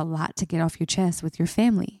 you have a lot to get off your chest with your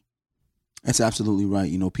family. That's absolutely right.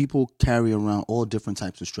 People carry around all different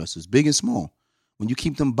types of stresses, big and small. When you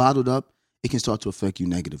keep them bottled up, it can start to affect you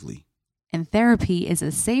negatively. And therapy is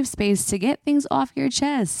a safe space to get things off your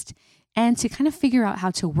chest and to kind of figure out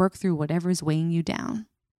how to work through whatever's weighing you down.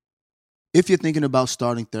 If you're thinking about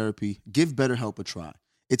starting therapy, give BetterHelp a try.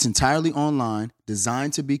 It's entirely online,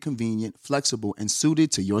 designed to be convenient, flexible, and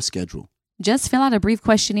suited to your schedule. Just fill out a brief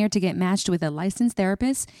questionnaire to get matched with a licensed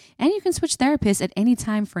therapist, and you can switch therapists at any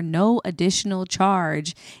time for no additional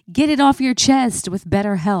charge. Get it off your chest with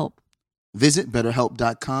BetterHelp. Visit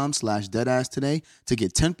BetterHelp.com/deadass today to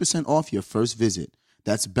get 10% off your first visit.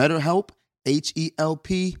 That's BetterHelp,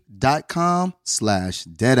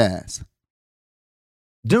 HELP.com/deadass.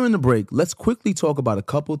 During the break, let's quickly talk about a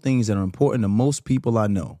couple things that are important to most people I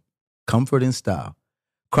know. Comfort and style.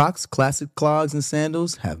 Crocs classic clogs and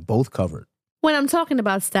sandals have both covered. When I'm talking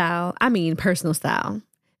about style, I mean personal style.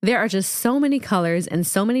 There are just so many colors and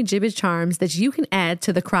so many Jibbitz charms that you can add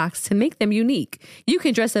to the Crocs to make them unique. You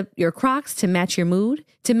can dress up your Crocs to match your mood,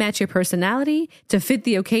 to match your personality, to fit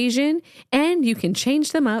the occasion, and you can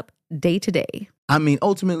change them up day to day. I mean,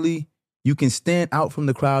 ultimately, you can stand out from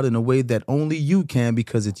the crowd in a way that only you can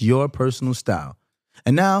because it's your personal style.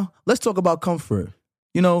 And now, let's talk about comfort.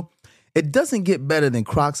 You know, it doesn't get better than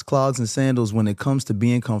Crocs, clogs, and sandals when it comes to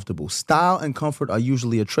being comfortable. Style and comfort are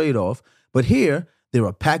usually a trade-off, but here, they're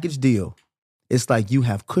a package deal. It's like you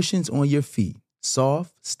have cushions on your feet.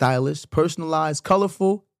 Soft, stylish, personalized,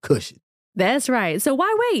 colorful cushion. That's right. So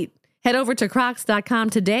why wait? Head over to Crocs.com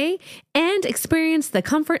today and experience the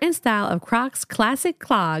comfort and style of Crocs classic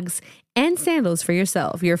clogs and sandals for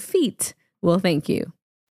yourself. Your feet will thank you.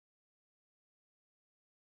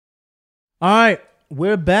 All right,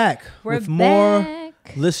 we're back with more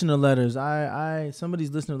back. listener letters. Some of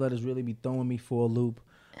these listener letters really be throwing me for a loop.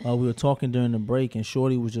 We were talking during the break, and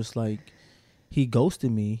Shorty was just like, he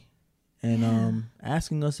ghosted me, and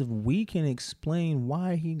asking us if we can explain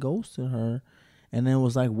why he ghosted her, and then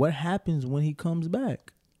was like, what happens when he comes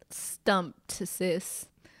back? Stumped, sis.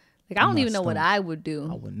 Like, I don't even know what I would do.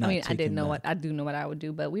 I would not I take him back. I do know what I would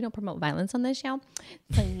do, but we don't promote violence on this show.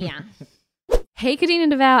 So, yeah. Hey, Kadeen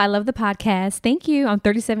and DeVal, I love the podcast. Thank you. I'm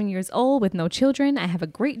 37 years old with no children. I have a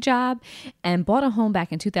great job and bought a home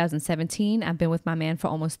back in 2017. I've been with my man for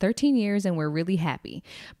almost 13 years and we're really happy.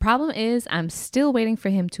 Problem is, I'm still waiting for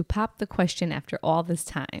him to pop the question after all this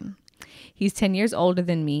time. He's 10 years older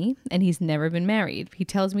than me and he's never been married. He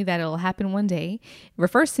tells me that it'll happen one day,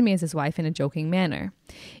 refers to me as his wife in a joking manner.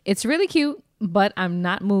 It's really cute, but I'm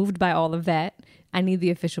not moved by all of that. I need the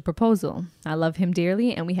official proposal. I love him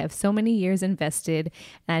dearly and we have so many years invested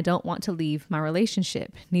and I don't want to leave my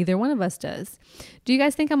relationship. Neither one of us does. Do you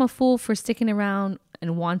guys think I'm a fool for sticking around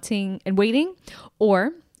and wanting and waiting?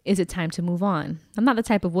 Or is it time to move on? I'm not the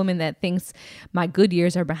type of woman that thinks my good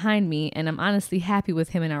years are behind me and I'm honestly happy with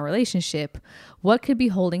him in our relationship. What could be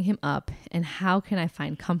holding him up and how can I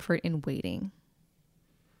find comfort in waiting?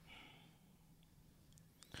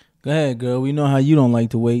 Go ahead, girl. We know how you don't like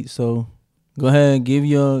to wait, so go ahead, give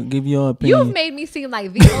your opinion. You've made me seem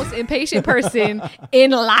like the most impatient person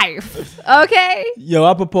in life. Okay? Yo,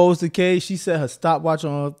 I proposed to Kay. She set her stopwatch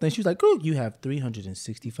on her thing. She was like, "Girl, you have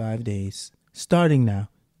 365 days starting now."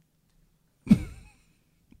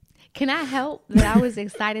 Can I help that I was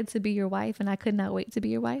excited to be your wife and I could not wait to be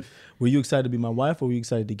your wife? Were you excited to be my wife or were you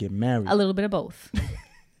excited to get married? A little bit of both.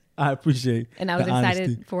 I appreciate And I was the excited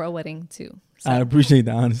honesty. for a wedding too. So I appreciate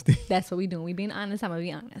the honesty. that's what we doing. We being honest. I'm going to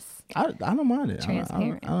be honest. I don't mind it.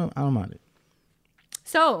 Transparent. I don't mind it.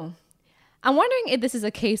 So I'm wondering if this is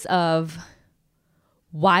a case of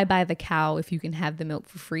why buy the cow if you can have the milk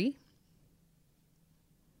for free?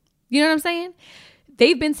 You know what I'm saying?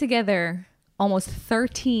 They've been together almost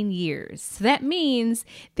 13 years. So that means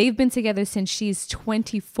they've been together since she's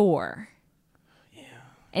 24.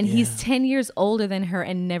 And he's 10 years older than her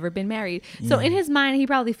and never been married. So in his mind, he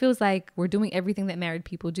probably feels like we're doing everything that married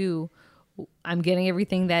people do. I'm getting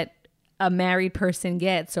everything that a married person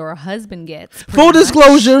gets or a husband gets. Full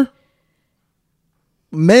disclosure,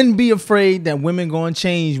 men be afraid that women going to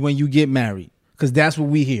change when you get married because that's what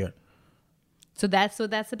we hear. So that's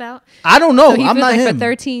what that's about? I don't know. So he I'm feels not like him. for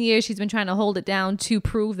 13 years, she's been trying to hold it down to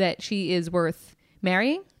prove that she is worth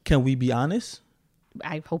marrying? Can we be honest?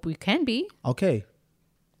 I hope we can be. Okay.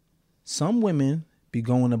 Some women be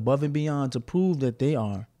going above and beyond to prove that they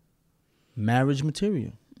are marriage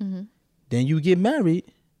material. Mm-hmm. Then you get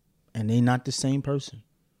married and they not the same person.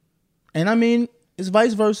 And I mean, it's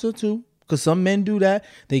vice versa too. Because some men do that.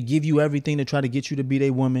 They give you everything to try to get you to be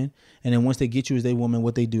their woman. And then once they get you as their woman,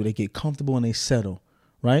 what they do, they get comfortable and they settle.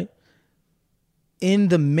 Right? In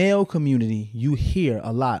the male community, you hear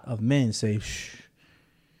a lot of men say, shh,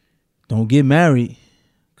 don't get married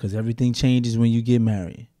because everything changes when you get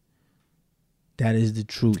married. That is the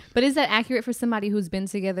truth. But is that accurate for somebody who's been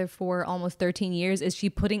together for almost 13 years? Is she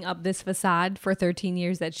putting up this facade for 13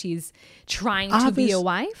 years that she's trying to be a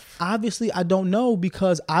wife? Obviously, I don't know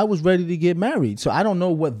because I was ready to get married. So I don't know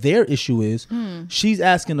what their issue is. She's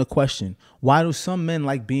asking a question. Why do some men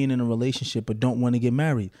like being in a relationship but don't want to get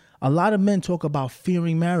married? A lot of men talk about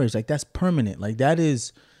fearing marriage. Like that's permanent. Like that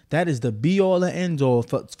is the be all and end all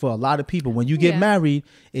for a lot of people. When you get married,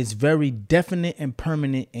 it's very definite and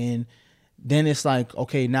permanent, and then it's like,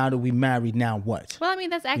 okay, now that we married, now what? Well, I mean,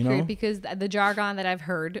 that's accurate know? because the jargon that I've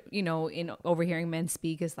heard, in overhearing men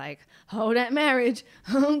speak is like, oh, that marriage,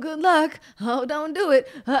 oh, good luck, oh, don't do it,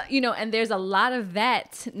 and there's a lot of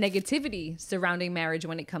that negativity surrounding marriage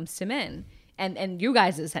when it comes to men. And you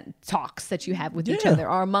guys' talks that you have with each other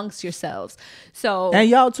or amongst yourselves. So and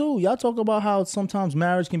y'all too. Y'all talk about how sometimes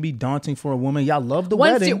marriage can be daunting for a woman. Y'all love the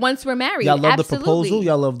wedding. Once we're married, y'all love absolutely. the proposal.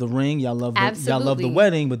 Y'all love the ring. Y'all love the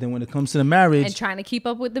wedding. But then when it comes to the marriage, and trying to keep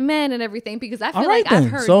up with the men and everything, because I feel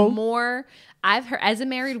I've heard as a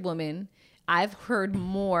married woman, I've heard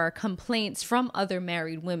more complaints from other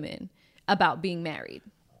married women about being married.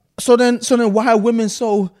 So then why are women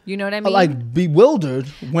so, you know what I mean, like bewildered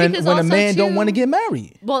when a man don't want to get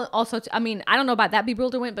married? Well, also, I mean, I don't know about that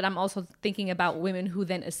bewilderment, but I'm also thinking about women who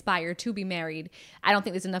then aspire to be married. I don't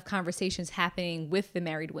think there's enough conversations happening with the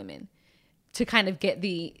married women to kind of get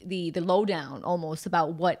the lowdown almost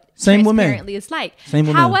about what transparently it's like.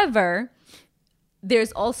 However,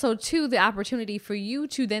 there's also too the opportunity for you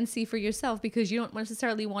to then see for yourself, because you don't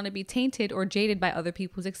necessarily want to be tainted or jaded by other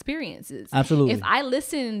people's experiences. Absolutely. If I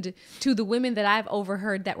listened to the women that I've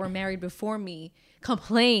overheard that were married before me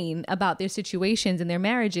complain about their situations and their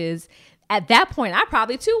marriages, at that point, I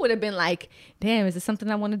probably too would have been like, damn, is this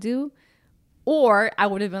something I want to do? Or I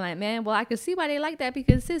would have been like, man, well, I could see why they like that,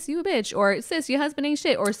 because sis, you a bitch, or sis, your husband ain't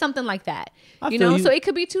shit, or something like that. So it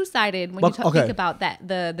could be two-sided when you think about that,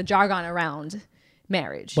 the jargon around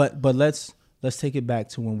marriage. But let's take it back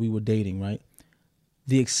to when we were dating, right?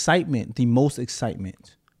 The most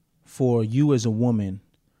excitement for you as a woman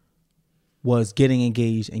was getting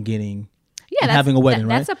engaged and having a wedding,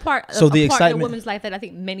 right? That's a part of a woman's life that I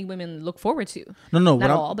think many women look forward to. No, not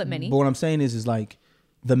all, but many. But what I'm saying is like,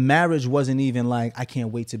 the marriage wasn't even like, I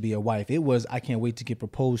can't wait to be a wife. It was, I can't wait to get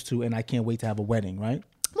proposed to, and I can't wait to have a wedding, right?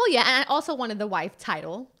 Well, yeah, and I also wanted the wife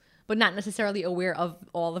title, but not necessarily aware of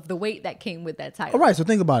all of the weight that came with that title. All right, so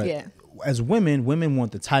think about it. Yeah. As women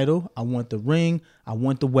want the title, I want the ring, I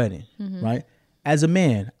want the wedding, right? As a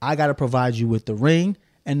man, I got to provide you with the ring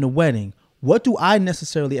and the wedding. What do I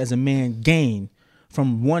necessarily as a man gain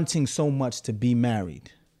from wanting so much to be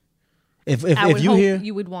married? If you hear,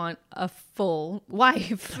 you would want a full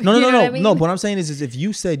wife. No. No, what I'm saying is if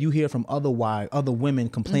you said you hear from other women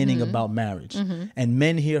complaining about marriage, and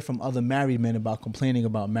men hear from other married men about complaining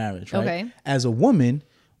about marriage, right? Okay. As a woman,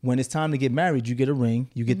 when it's time to get married, you get a ring,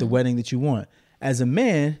 you get the wedding that you want. As a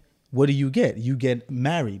man, what do you get? You get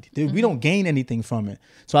married. We don't gain anything from it.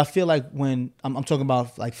 So I feel like when I'm talking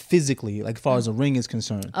about like physically, like as far as a ring is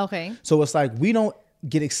concerned. Okay. So it's like we don't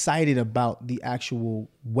get excited about the actual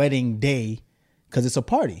wedding day because it's a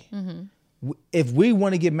party. If we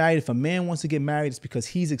want to get married, if a man wants to get married, it's because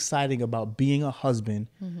he's excited about being a husband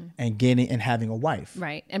and having a wife.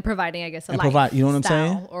 Right. And providing, I guess, you know what I'm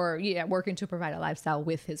saying? Or working to provide a lifestyle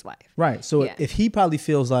with his wife. Right. So if he probably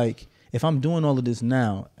feels like, if I'm doing all of this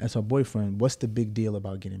now as her boyfriend, what's the big deal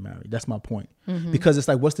about getting married? That's my point. Because it's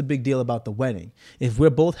like, what's the big deal about the wedding? If we're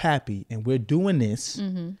both happy and we're doing this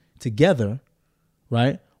together,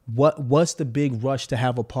 right? What's the big rush to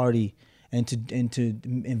have a party and to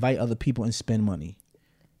invite other people and spend money?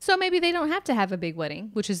 So maybe they don't have to have a big wedding,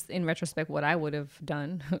 which is in retrospect what I would have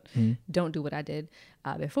done. Don't do what I did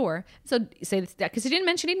before. So say that because she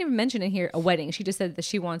didn't even mention in here a wedding. She just said that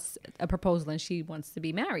she wants a proposal and she wants to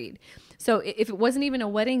be married. So if it wasn't even a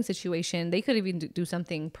wedding situation, they could even do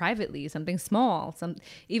something privately, something small,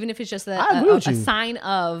 even if it's just a sign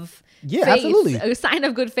of faith, absolutely. A sign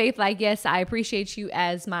of good faith. Like, yes, I appreciate you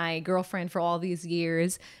as my girlfriend for all these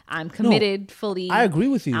years. I'm committed fully. I agree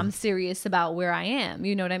with you. I'm serious about where I am.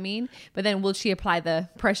 You know what I mean? But then will she apply the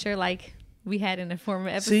pressure like we had in a former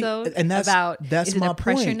episode? See, and that's is it my a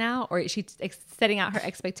pressure point. now, or is she setting out her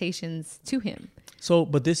expectations to him? So,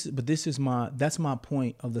 that's my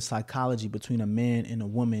point of the psychology between a man and a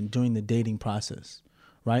woman during the dating process,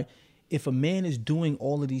 right? If a man is doing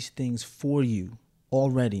all of these things for you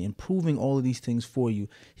already and proving all of these things for you,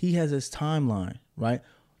 he has his timeline, right?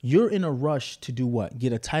 You're in a rush to do what?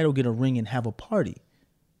 Get a title, get a ring, and have a party.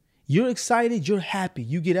 You're excited, you're happy,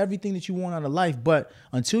 you get everything that you want out of life, but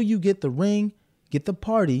until you get the ring, get the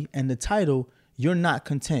party, and the title, you're not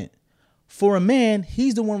content. For a man,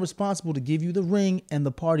 he's the one responsible to give you the ring and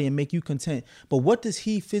the party and make you content. But what does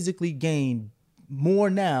he physically gain more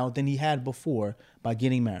now than he had before by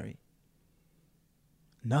getting married?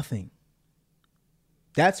 Nothing.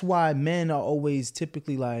 That's why men are always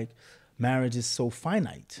typically like, marriage is so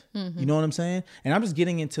finite. You know what I'm saying? And I'm just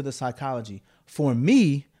getting into the psychology. For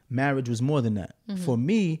me, marriage was more than that. For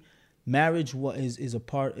me, marriage is a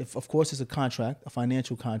part, of course, it's a contract, a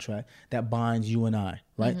financial contract that binds you and I,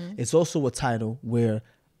 right? It's also a title where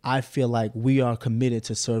I feel like we are committed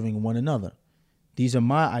to serving one another. These are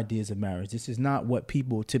my ideas of marriage. This is not what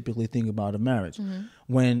people typically think about a marriage.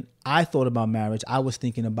 When I thought about marriage, I was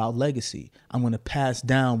thinking about legacy. I'm going to pass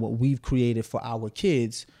down what we've created for our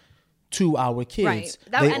kids to our kids. Right.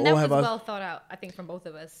 That was well thought out, I think, from both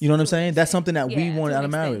of us. You know what I'm saying? That's something that we wanted out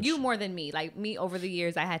of marriage. You more than me. Like me, over the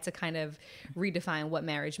years, I had to kind of redefine what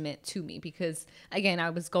marriage meant to me because, again, I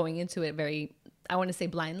was going into it very, I want to say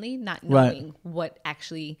blindly, not knowing what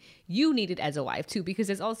actually you needed as a wife too, because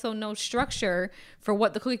there's also no structure for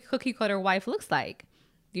what the cookie cutter wife looks like.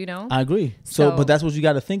 You know? I agree. So, but that's what you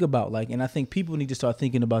got to think about. Like, and I think people need to start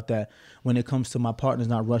thinking about that when it comes to my partner's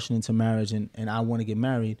not rushing into marriage and I want to get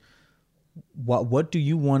married. What do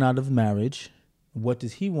you want out of marriage? What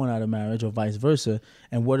does he want out of marriage, or vice versa?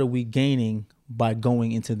 And what are we gaining by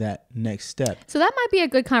going into that next step? So that might be a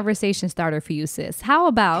good conversation starter for you, sis. How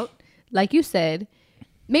about, like you said,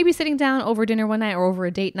 maybe sitting down over dinner one night or over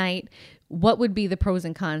a date night? What would be the pros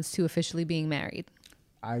and cons to officially being married?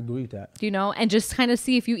 I agree with that. You know, and just kind of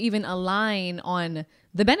see if you even align on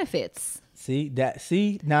the benefits.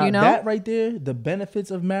 That right there, the benefits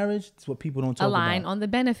of marriage, it's what people don't talk about. Align on the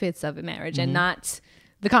benefits of a marriage and not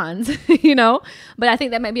the cons, you know? But I think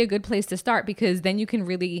that might be a good place to start because then you can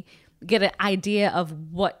really get an idea of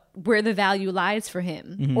where the value lies for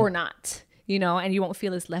him or not, you know, and you won't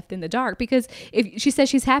feel as left in the dark because if she says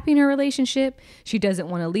she's happy in her relationship, she doesn't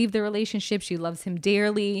want to leave the relationship, she loves him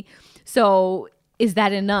dearly. So is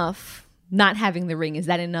that enough? Not having the ring, is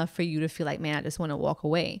that enough for you to feel like, man, I just want to walk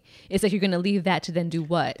away? It's like you're going to leave that to then do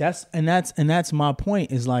what? That's my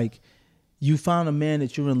point. Is like you found a man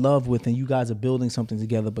that you're in love with and you guys are building something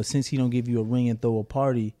together, but since he don't give you a ring and throw a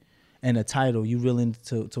party and a title, you willing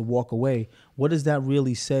to walk away. What does that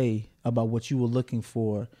really say about what you were looking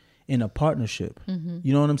for in a partnership?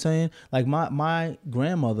 You know what I'm saying? Like my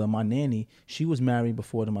grandmother, my nanny, she was married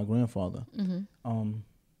before to my grandfather.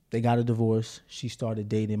 They got a divorce. She started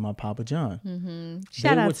dating my Papa John.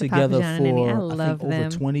 Shout out to Papa John and Nanny. I love them. Over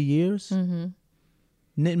 20 years. Getting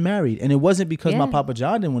married. And it wasn't because my Papa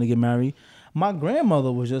John didn't want to get married. My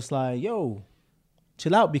grandmother was just like, yo,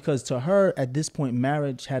 chill out. Because to her, at this point,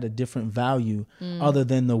 marriage had a different value other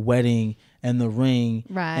than the wedding and the ring.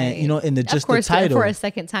 Right. And, you know, and the title. For a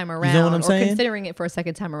second time around. You know what I'm saying? Considering it for a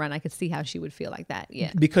second time around, I could see how she would feel like that.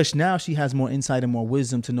 Yeah. Because now she has more insight and more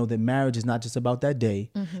wisdom to know that marriage is not just about that day.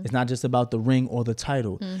 It's not just about the ring or the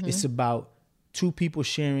title. It's about two people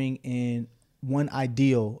sharing in one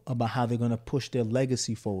ideal about how they're going to push their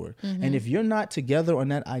legacy forward. And if you're not together on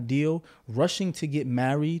that ideal, rushing to get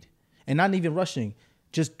married, and not even rushing,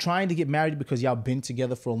 just trying to get married because y'all been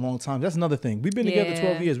together for a long time. That's another thing. We've been together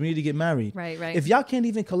 12 years. We need to get married. Right. If y'all can't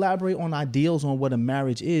even collaborate on ideals on what a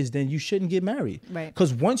marriage is, then you shouldn't get married. Right.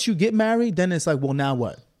 Because once you get married, then it's like, well, now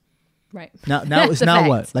what? Right. Now it's now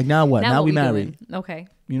what? Like now what? Now we married. Doing? Okay.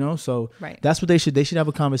 You know, so that's what they should have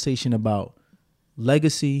a conversation about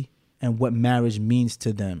legacy and what marriage means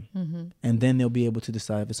to them. And then they'll be able to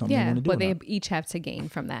decide if it's something they want to do. But they each have to gain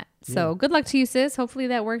from that. So good luck to you, sis. Hopefully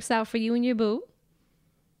that works out for you and your boo.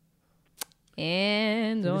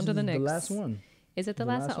 And on to the next. The last one. Is it the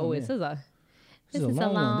last one? Oh, this is a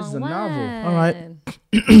long one. This is a novel. All right.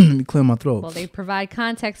 Let me clear my throat. Well, they provide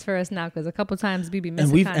context for us now because a couple times BB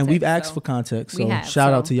missed context. And we've asked for context. So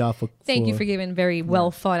shout out to y'all for thank you for giving very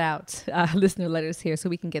well thought out listener letters here so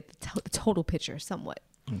we can get the total picture somewhat.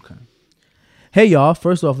 Okay. Hey, y'all.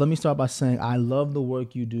 First off, let me start by saying I love the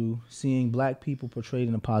work you do. Seeing Black people portrayed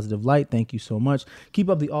in a positive light. Thank you so much. Keep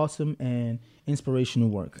up the awesome and inspirational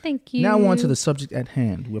work. Thank you. Now on to the subject at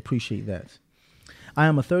hand. We appreciate that. I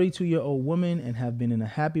am a 32-year-old woman and have been in a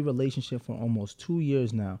happy relationship for almost 2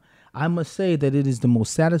 years now. I must say that it is the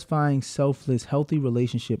most satisfying, selfless, healthy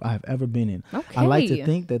relationship I have ever been in. Okay. I like to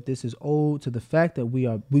think that this is owed to the fact that we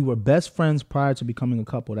were best friends prior to becoming a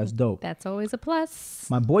couple. That's dope. That's always a plus.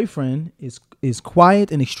 My boyfriend is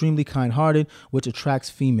quiet and extremely kind-hearted, which attracts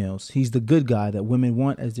females. He's the good guy that women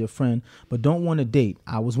want as their friend, but don't want to date.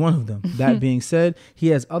 I was one of them. That being said, he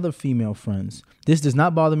has other female friends. This does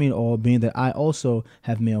not bother me at all, being that I also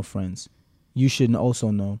have male friends. You should also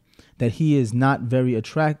know that he is not very active,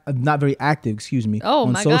 Oh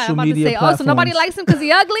on my social God, I'm about media to say, platforms. so nobody likes him because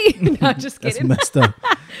he's ugly? No, just kidding. That's messed up.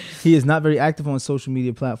 He is not very active on social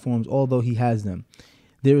media platforms, although he has them.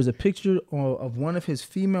 There is a picture of one of his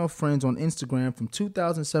female friends on Instagram from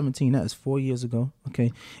 2017. That is 4 years ago.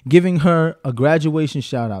 Okay. Giving her a graduation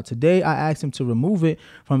shout out. Today, I asked him to remove it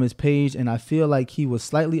from his page, and I feel like he was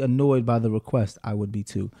slightly annoyed by the request. I would be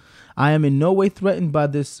too. I am in no way threatened by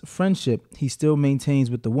this friendship he still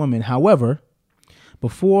maintains with the woman. However,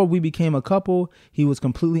 before we became a couple, he was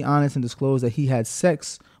completely honest and disclosed that he had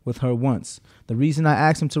sex with her once. The reason I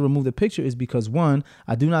asked him to remove the picture is because, one,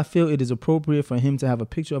 I do not feel it is appropriate for him to have a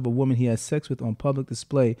picture of a woman he has sex with on public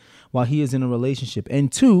display while he is in a relationship.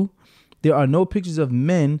 And two, there are no pictures of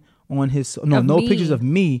men on his pictures of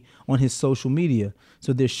me on his social media.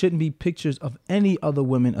 So there shouldn't be pictures of any other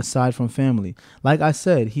women aside from family. Like I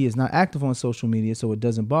said, he is not active on social media, so it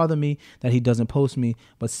doesn't bother me that he doesn't post me.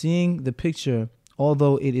 But seeing the picture,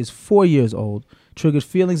 although it is 4 years old, triggered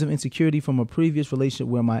feelings of insecurity from a previous relationship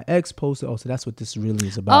where my ex posted. Oh, so that's what this really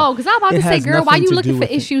is about. Oh, because I'm about to say, girl, why you looking for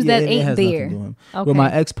issues that ain't there? Okay. Where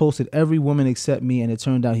my ex posted every woman except me, and it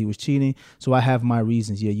turned out he was cheating. So I have my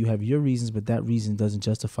reasons. Yeah, you have your reasons, but that reason doesn't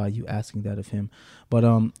justify you asking that of him. But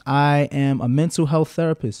I am a mental health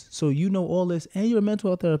therapist. So you know all this, and you're a mental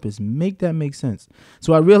health therapist. Make that make sense.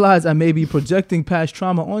 So I realized I may be projecting past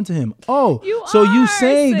trauma onto him. Oh, you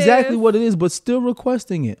saying exactly what it is, but still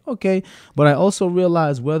requesting it. Okay. But I also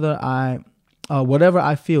realize whatever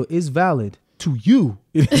I feel is valid to you.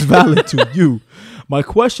 It is valid to you. My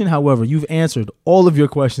question, however, you've answered all of your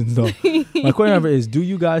questions though. My question, however, is, do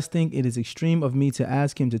you guys think it is extreme of me to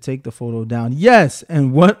ask him to take the photo down? Yes.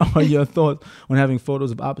 And what are your thoughts on having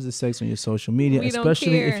photos of opposite sex on your social media,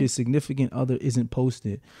 especially if your significant other isn't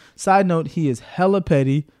posted? Side note, he is hella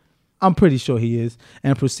petty. I'm pretty sure he is.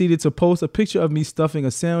 And proceeded to post a picture of me stuffing a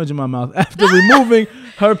sandwich in my mouth after removing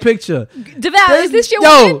her picture. DeVal, is this your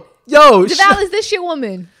woman? Yo, DeVal, is this your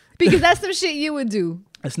woman? Because that's some shit you would do.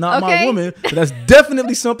 It's not my woman, but that's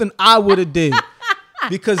definitely something I would have did.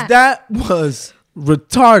 Because that was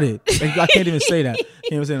retarded. I can't even say that.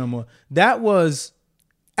 Can't even say it no more. That was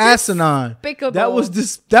asinine. Despicable. That was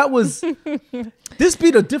this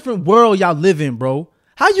be the different world y'all live in, bro.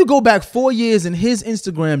 How you go back 4 years in his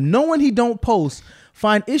Instagram knowing he don't post,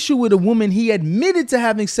 find issue with a woman he admitted to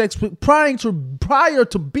having sex with prior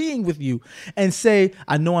to being with you, and say,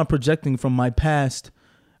 I know I'm projecting from my past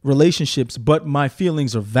relationships, but my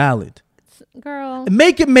feelings are valid. Girl,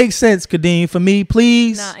 make it make sense, Kadeem, for me,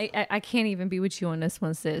 please. Nah, I can't even be with you on this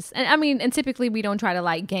one, sis. And I mean, and typically we don't try to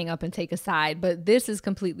like gang up and take a side, but this is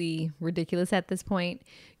completely ridiculous at this point.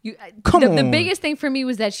 Come on. The biggest thing for me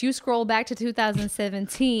was that you scroll back to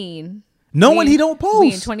 2017. Knowing he don't post. We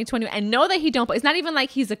in 2020, and know that he don't post. It's not even like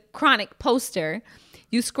he's a chronic poster.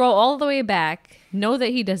 You scroll all the way back, know that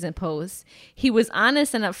he doesn't post. He was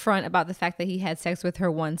honest and upfront about the fact that he had sex with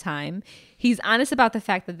her one time. He's honest about the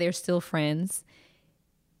fact that they're still friends.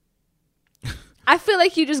 I feel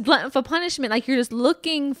like you just glutton for punishment. Like you're just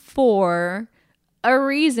looking for a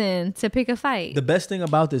reason to pick a fight. The best thing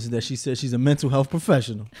about this is that she said she's a mental health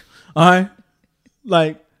professional. All right?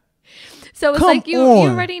 Like, so it's like you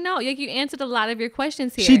already know. Like you answered a lot of your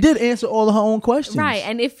questions here. She did answer all of her own questions. Right.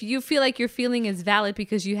 And if you feel like your feeling is valid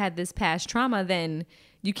because you had this past trauma, then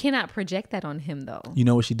you cannot project that on him though. You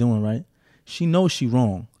know what she's doing, right? She knows she's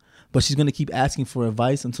wrong, but she's going to keep asking for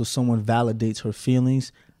advice until someone validates her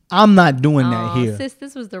feelings. I'm not doing that here. Sis,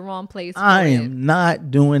 this was the wrong place. I am not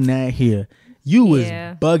doing that here. You was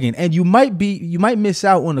bugging, and you might miss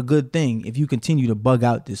out on a good thing if you continue to bug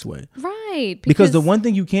out this way. Right. Because the one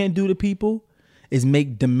thing you can't do to people is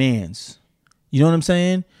make demands. You know what I'm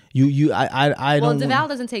saying? I don't. Well, DeVal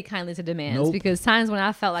doesn't take kindly to demands because times when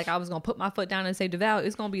I felt like I was gonna put my foot down and say, DeVal,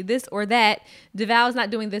 it's gonna be this or that. DeVal's not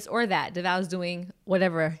doing this or that. DeVal's doing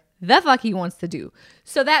whatever the fuck he wants to do.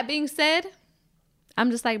 So that being said,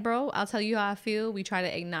 I'm just like, bro, I'll tell you how I feel. We try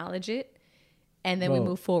to acknowledge it, and then we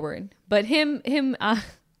move forward. But him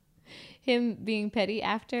being petty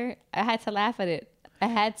after, I had to laugh at it. I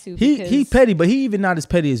had to. He petty, but he even not as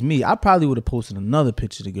petty as me. I probably would have posted another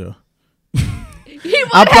picture of the girl.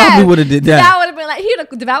 I probably would have did that. DeVal would have been like,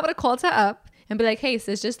 DeVal would have called her up and be like, hey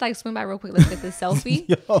sis, just like swing by real quick, let's get this selfie.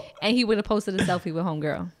 And he would have posted a selfie with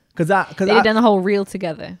homegirl. Cause they had done the whole reel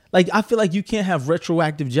together. Like I feel like you can't have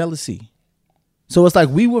retroactive jealousy. So it's like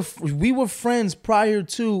we were friends prior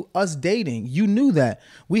to us dating. You knew that.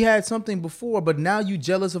 We had something before, but now you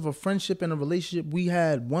jealous of a friendship and a relationship we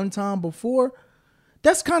had one time before?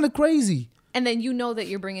 That's kind of crazy. And then you know that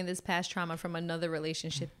you're bringing this past trauma from another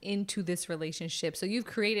relationship into this relationship. So you've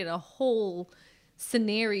created a whole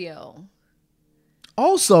scenario.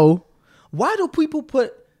 Also, why do people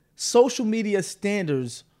put social media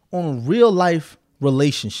standards on real life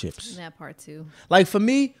relationships? That part too. Like for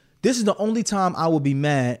me, this is the only time I would be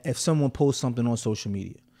mad if someone posts something on social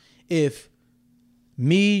media. If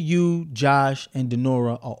me, you, Josh, and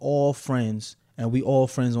Denora are all friends and we all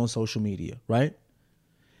friends on social media, right?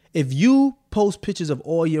 If you post pictures of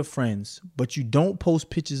all your friends, but you don't post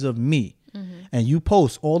pictures of me, and you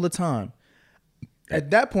post all the time,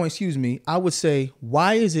 at that point, I would say,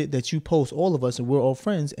 why is it that you post all of us and we're all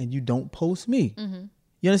friends and you don't post me?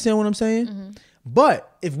 You understand what I'm saying?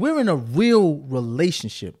 But if we're in a real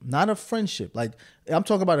relationship, not a friendship, like I'm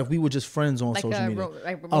talking about if we were just friends on Like social a media,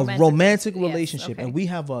 romantic, a romantic yes, relationship, okay. and we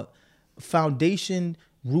have a foundation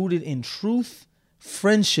rooted in truth,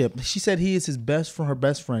 friendship. She said he is his best friend, her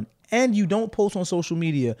best friend, and you don't post on social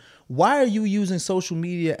media. Why are you using social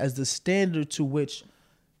media as the standard to which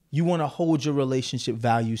you want to hold your relationship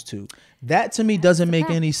values to? That to me doesn't make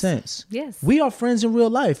any sense. Yes. We are friends in real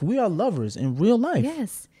life. We are lovers in real life.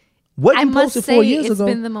 Yes. What I you must posted say 4 years it's ago,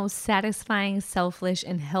 been the most satisfying, selfish,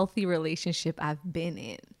 and healthy relationship I've been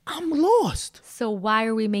in. I'm lost. So why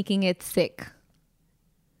are we making it sick?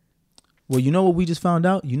 Well, you know what we just found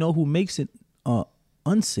out? You know who makes it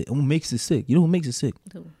unsick? Who makes it sick? You know who makes it sick?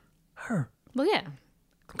 Who? Her. Well, yeah.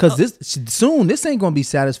 Because this ain't gonna be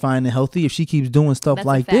satisfying and healthy if she keeps doing stuff That's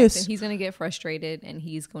like a fact. this. And he's going to get frustrated and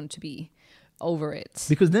he's going to be over it.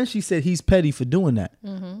 Because then she said he's petty for doing that.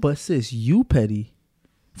 But sis, you petty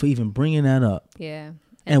for even bringing that up. Yeah.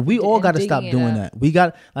 And we all got to stop digging it doing up.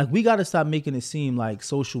 that. We got to stop making it seem like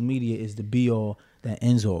social media is the be all that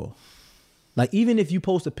ends all. Like even if you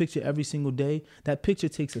post a picture every single day, that picture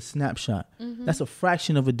takes a snapshot. That's a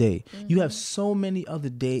fraction of a day. You have so many other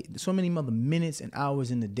minutes and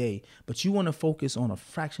hours in the day, but you want to focus on a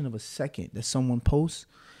fraction of a second that someone posts.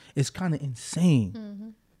 It's kind of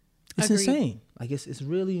insane. It's Agreed. insane. Like it's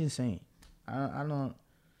really insane. I don't.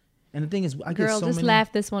 And the thing is, I get Girl, so just many.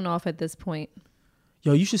 laugh this one off at this point.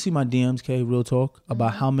 Yo, you should see my DMs, K, real talk,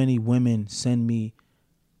 about how many women send me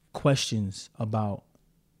questions about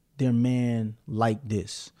their man like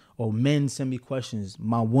this. Or men send me questions,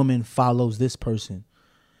 my woman follows this person.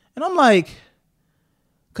 And I'm like,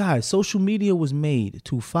 guys, social media was made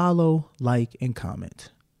to follow, like, and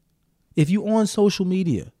comment. If you on social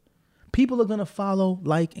media, people are going to follow,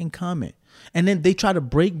 like, and comment. And then they try to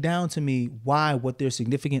break down to me why what their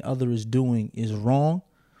significant other is doing is wrong.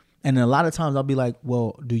 And then a lot of times I'll be like,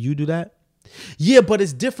 well, do you do that? Yeah, but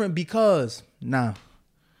it's different because, nah.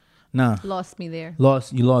 Lost me there.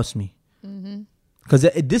 You lost me. Because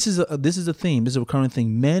this is a theme. This is a recurring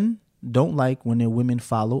thing. Men don't like when their women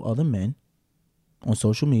follow other men on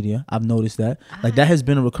social media. I've noticed that. Like that has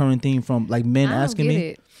been a recurring theme from like men I don't asking get me.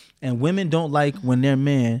 it. And women don't like when their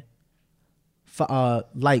man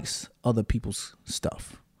likes other people's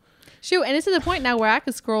stuff. Shoot, and it's to the point now where I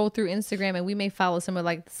could scroll through Instagram and we may follow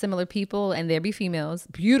similar people and there be females,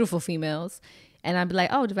 beautiful females. And I'd be like,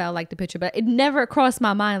 oh, DeVal liked the picture. But it never crossed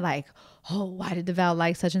my mind like, oh, why did DeVal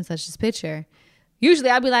like such and such this picture? Usually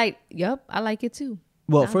I'd be like, yep, I like it too.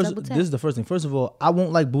 Well, I'll first, double this tap. is the first thing. First of all, I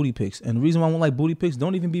won't like booty pics. And the reason why I won't like booty pics,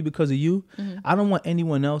 don't even be because of you. I don't want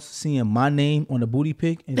anyone else seeing my name on a booty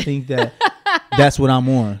pic and think that that's what I'm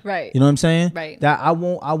on. Right. You know what I'm saying? Right. That I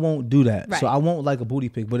won't do that. Right. So I won't like a booty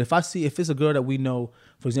pic. But if it's a girl that we know,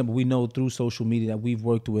 for example, we know through social media that we've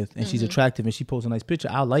worked with and she's attractive and she posts a nice picture,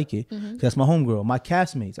 I'll like it. 'Cause that's my homegirl. My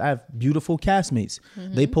castmates. I have beautiful castmates.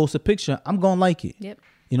 They post a picture, I'm gonna like it. Yep.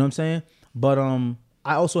 You know what I'm saying? But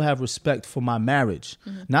I also have respect for my marriage.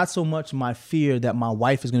 Not so much my fear that my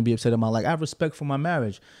wife is going to be upset at my life. I have respect for my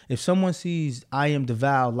marriage. If someone sees I Am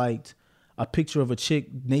DeVal liked a picture of a chick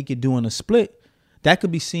naked doing a split, that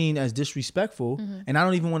could be seen as disrespectful. And I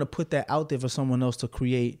don't even want to put that out there for someone else to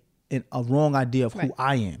create a wrong idea of who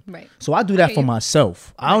I am. Right. So I do that Okay. for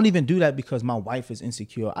myself. I don't even do that because my wife is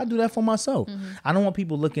insecure. I do that for myself. I don't want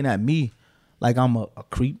people looking at me like I'm a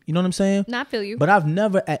creep. You know what I'm saying? No, I feel you. But I've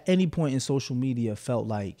never at any point in social media felt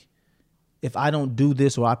like if I don't do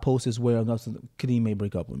this or I post this way or nothing, Kadeem may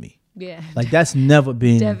break up with me. Yeah. Like that's never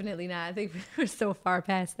been. Definitely not. I think we're so far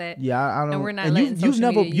past that. Yeah, I don't. And we're not and letting social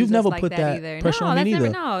media use you've never us like put that either. pressure on me either.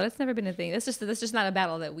 That's never been a thing. That's just not a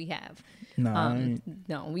battle that we have.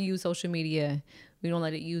 No, we use social media. We don't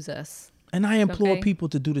let it use us. And I implore Okay. people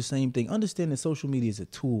to do the same thing. Understand that social media is a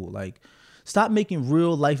tool. Like, stop making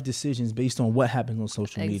real life decisions based on what happens on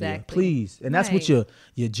social media, Exactly. please. And that's with Right.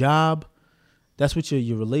 your job. That's with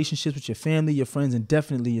your relationships with your family, your friends, and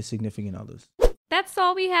definitely your significant others. That's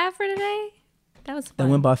all we have for today. That was fun. That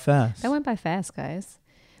went by fast. That went by fast, guys.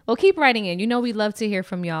 Well, keep writing in. You know we love to hear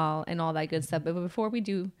from y'all and all that good stuff. But before we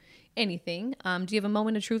do anything, do you have a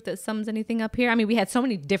moment of truth that sums anything up here? I mean, we had so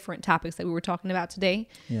many different topics that we were talking about today.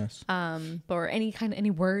 Yes. Or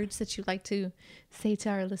any words that you'd like to say to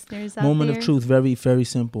our listeners out Moment there? of truth, very, very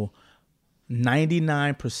simple.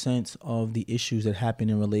 99% of the issues that happen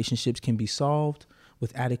in relationships can be solved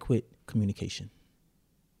with adequate communication.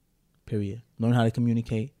 Period. Learn how to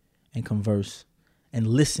communicate and converse and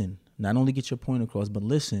listen. Not only get your point across, but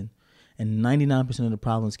listen. And 99% of the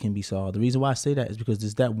problems can be solved. The reason why I say that is because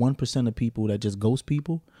there's that 1% of people that just ghost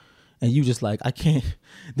people. and you just like, I can't.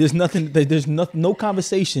 There's nothing. There's no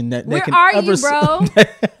conversation that Where can are ever you, bro?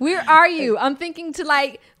 Where are you? I'm thinking to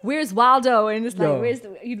like, where's Waldo? And it's like,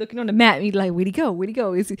 you looking on the map? And you're like, where'd he go? Where'd he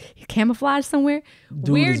go? Is he camouflaged somewhere?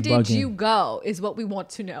 Where did bugging. you go? Is what we want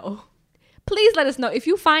to know. Please let us know if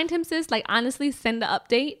you find him, sis. Like, honestly, send the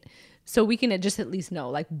update so we can just at least know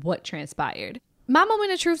like what transpired. My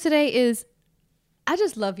moment of truth today is, I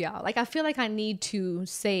just love y'all. Like, I feel like I need to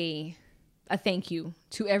say a thank you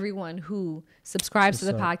to everyone who subscribes to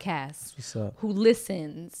the podcast, who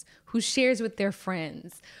listens, who shares with their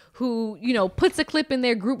friends, who, you know, puts a clip in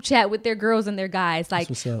their group chat with their girls and their guys. Like,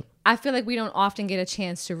 I feel like we don't often get a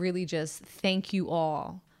chance to really just thank you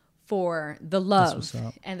all for the love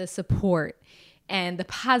and the support and the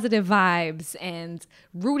positive vibes and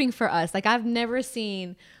rooting for us. Like, I've never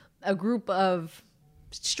seen a group of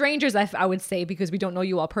strangers, I would say, because we don't know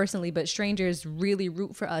you all personally, but strangers really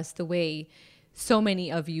root for us the way so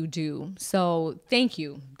many of you do. So thank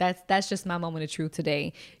you. That's just my moment of truth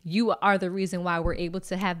today. You are the reason why we're able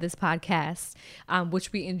to have this podcast,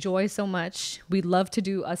 which we enjoy so much. We love to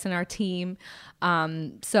do, us and our team.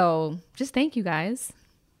 So just thank you guys.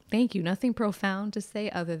 Thank you. Nothing profound to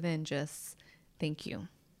say other than just thank you.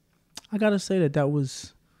 I gotta say that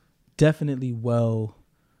was definitely well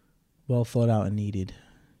thought out and needed.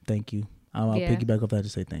 Thank you. I'll piggyback off that to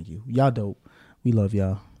say thank you. Y'all dope. We love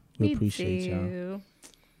y'all. We appreciate y'all.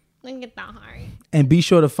 Look at the heart. And be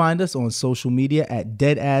sure to find us on social media at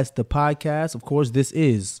Deadass the Podcast. Of course, this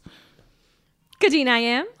is Kadeen I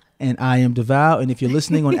am. And I am Devout. And if you're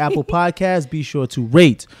listening on Apple Podcasts, be sure to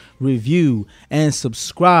rate, review, and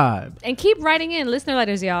subscribe. And keep writing in listener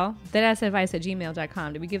letters, y'all.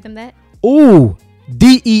 Deadassadvice@gmail.com. Did we give them that? Ooh.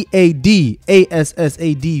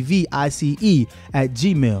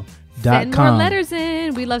 DEADASSADVICE@gmail.com. Send more letters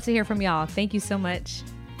in. We love to hear from y'all. Thank you so much.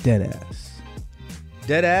 Deadass.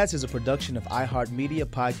 Deadass is a production of iHeartMedia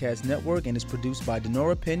Podcast Network and is produced by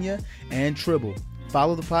Denora Pena and Tribble.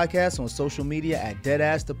 Follow the podcast on social media at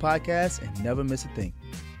Deadass the Podcast and never miss a thing.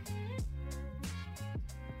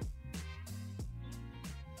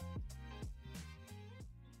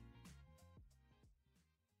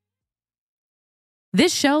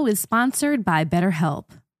 This show is sponsored by BetterHelp.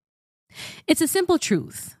 It's a simple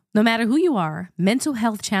truth. No matter who you are, mental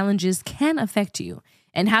health challenges can affect you,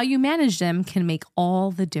 and how you manage them can make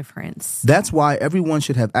all the difference. That's why everyone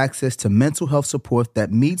should have access to mental health support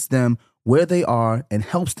that meets them where they are and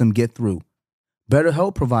helps them get through.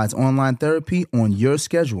 BetterHelp provides online therapy on your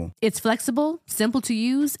schedule. It's flexible, simple to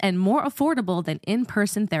use, and more affordable than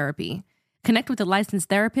in-person therapy. Connect with a licensed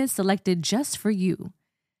therapist selected just for you.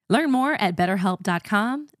 Learn more at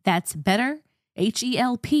BetterHelp.com. That's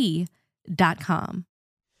BetterHelp.com.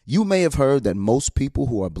 You may have heard that most people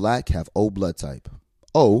who are black have O blood type.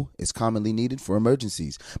 O is commonly needed for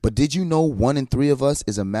emergencies. But did you know 1 in 3 of us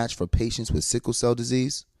is a match for patients with sickle cell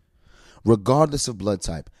disease? Regardless of blood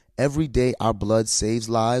type, every day our blood saves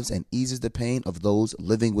lives and eases the pain of those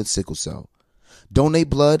living with sickle cell. Donate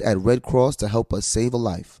blood at Red Cross to help us save a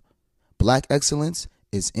life. Black excellence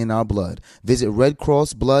is in our blood. Visit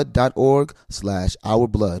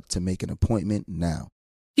redcrossblood.org/ourblood to make an appointment now.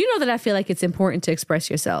 You know that I feel like it's important to express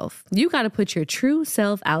yourself. You got to put your true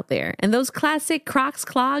self out there. And those classic Crocs,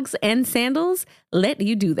 clogs, and sandals let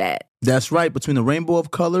you do that. That's right. Between the rainbow of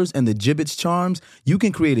colors and the Jibbitz charms, you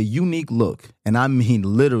can create a unique look. And I mean,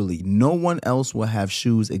 literally, no one else will have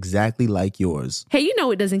shoes exactly like yours. Hey, you know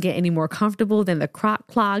it doesn't get any more comfortable than the Croc,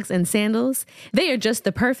 clogs, and sandals. They are just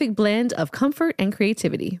the perfect blend of comfort and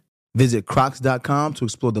creativity. Visit crocs.com to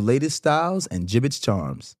explore the latest styles and Jibbitz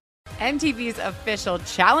charms. MTV's official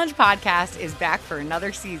Challenge podcast is back for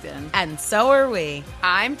another season. And so are we.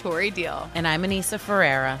 I'm Tori Deal. And I'm Anissa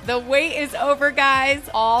Ferreira. The wait is over, guys.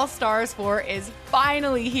 All Stars 4 is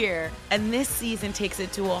finally here. And this season takes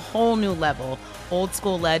it to a whole new level. Old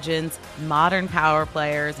school legends, modern power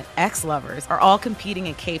players, and ex-lovers are all competing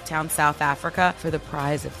in Cape Town, South Africa for the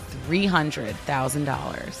prize of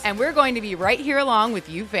 $300,000. And we're going to be right here along with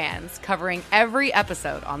you fans, covering every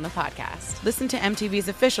episode on the podcast. Listen to MTV's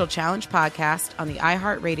official Challenge podcast on the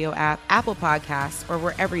iHeartRadio app, Apple Podcasts, or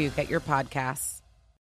wherever you get your podcasts.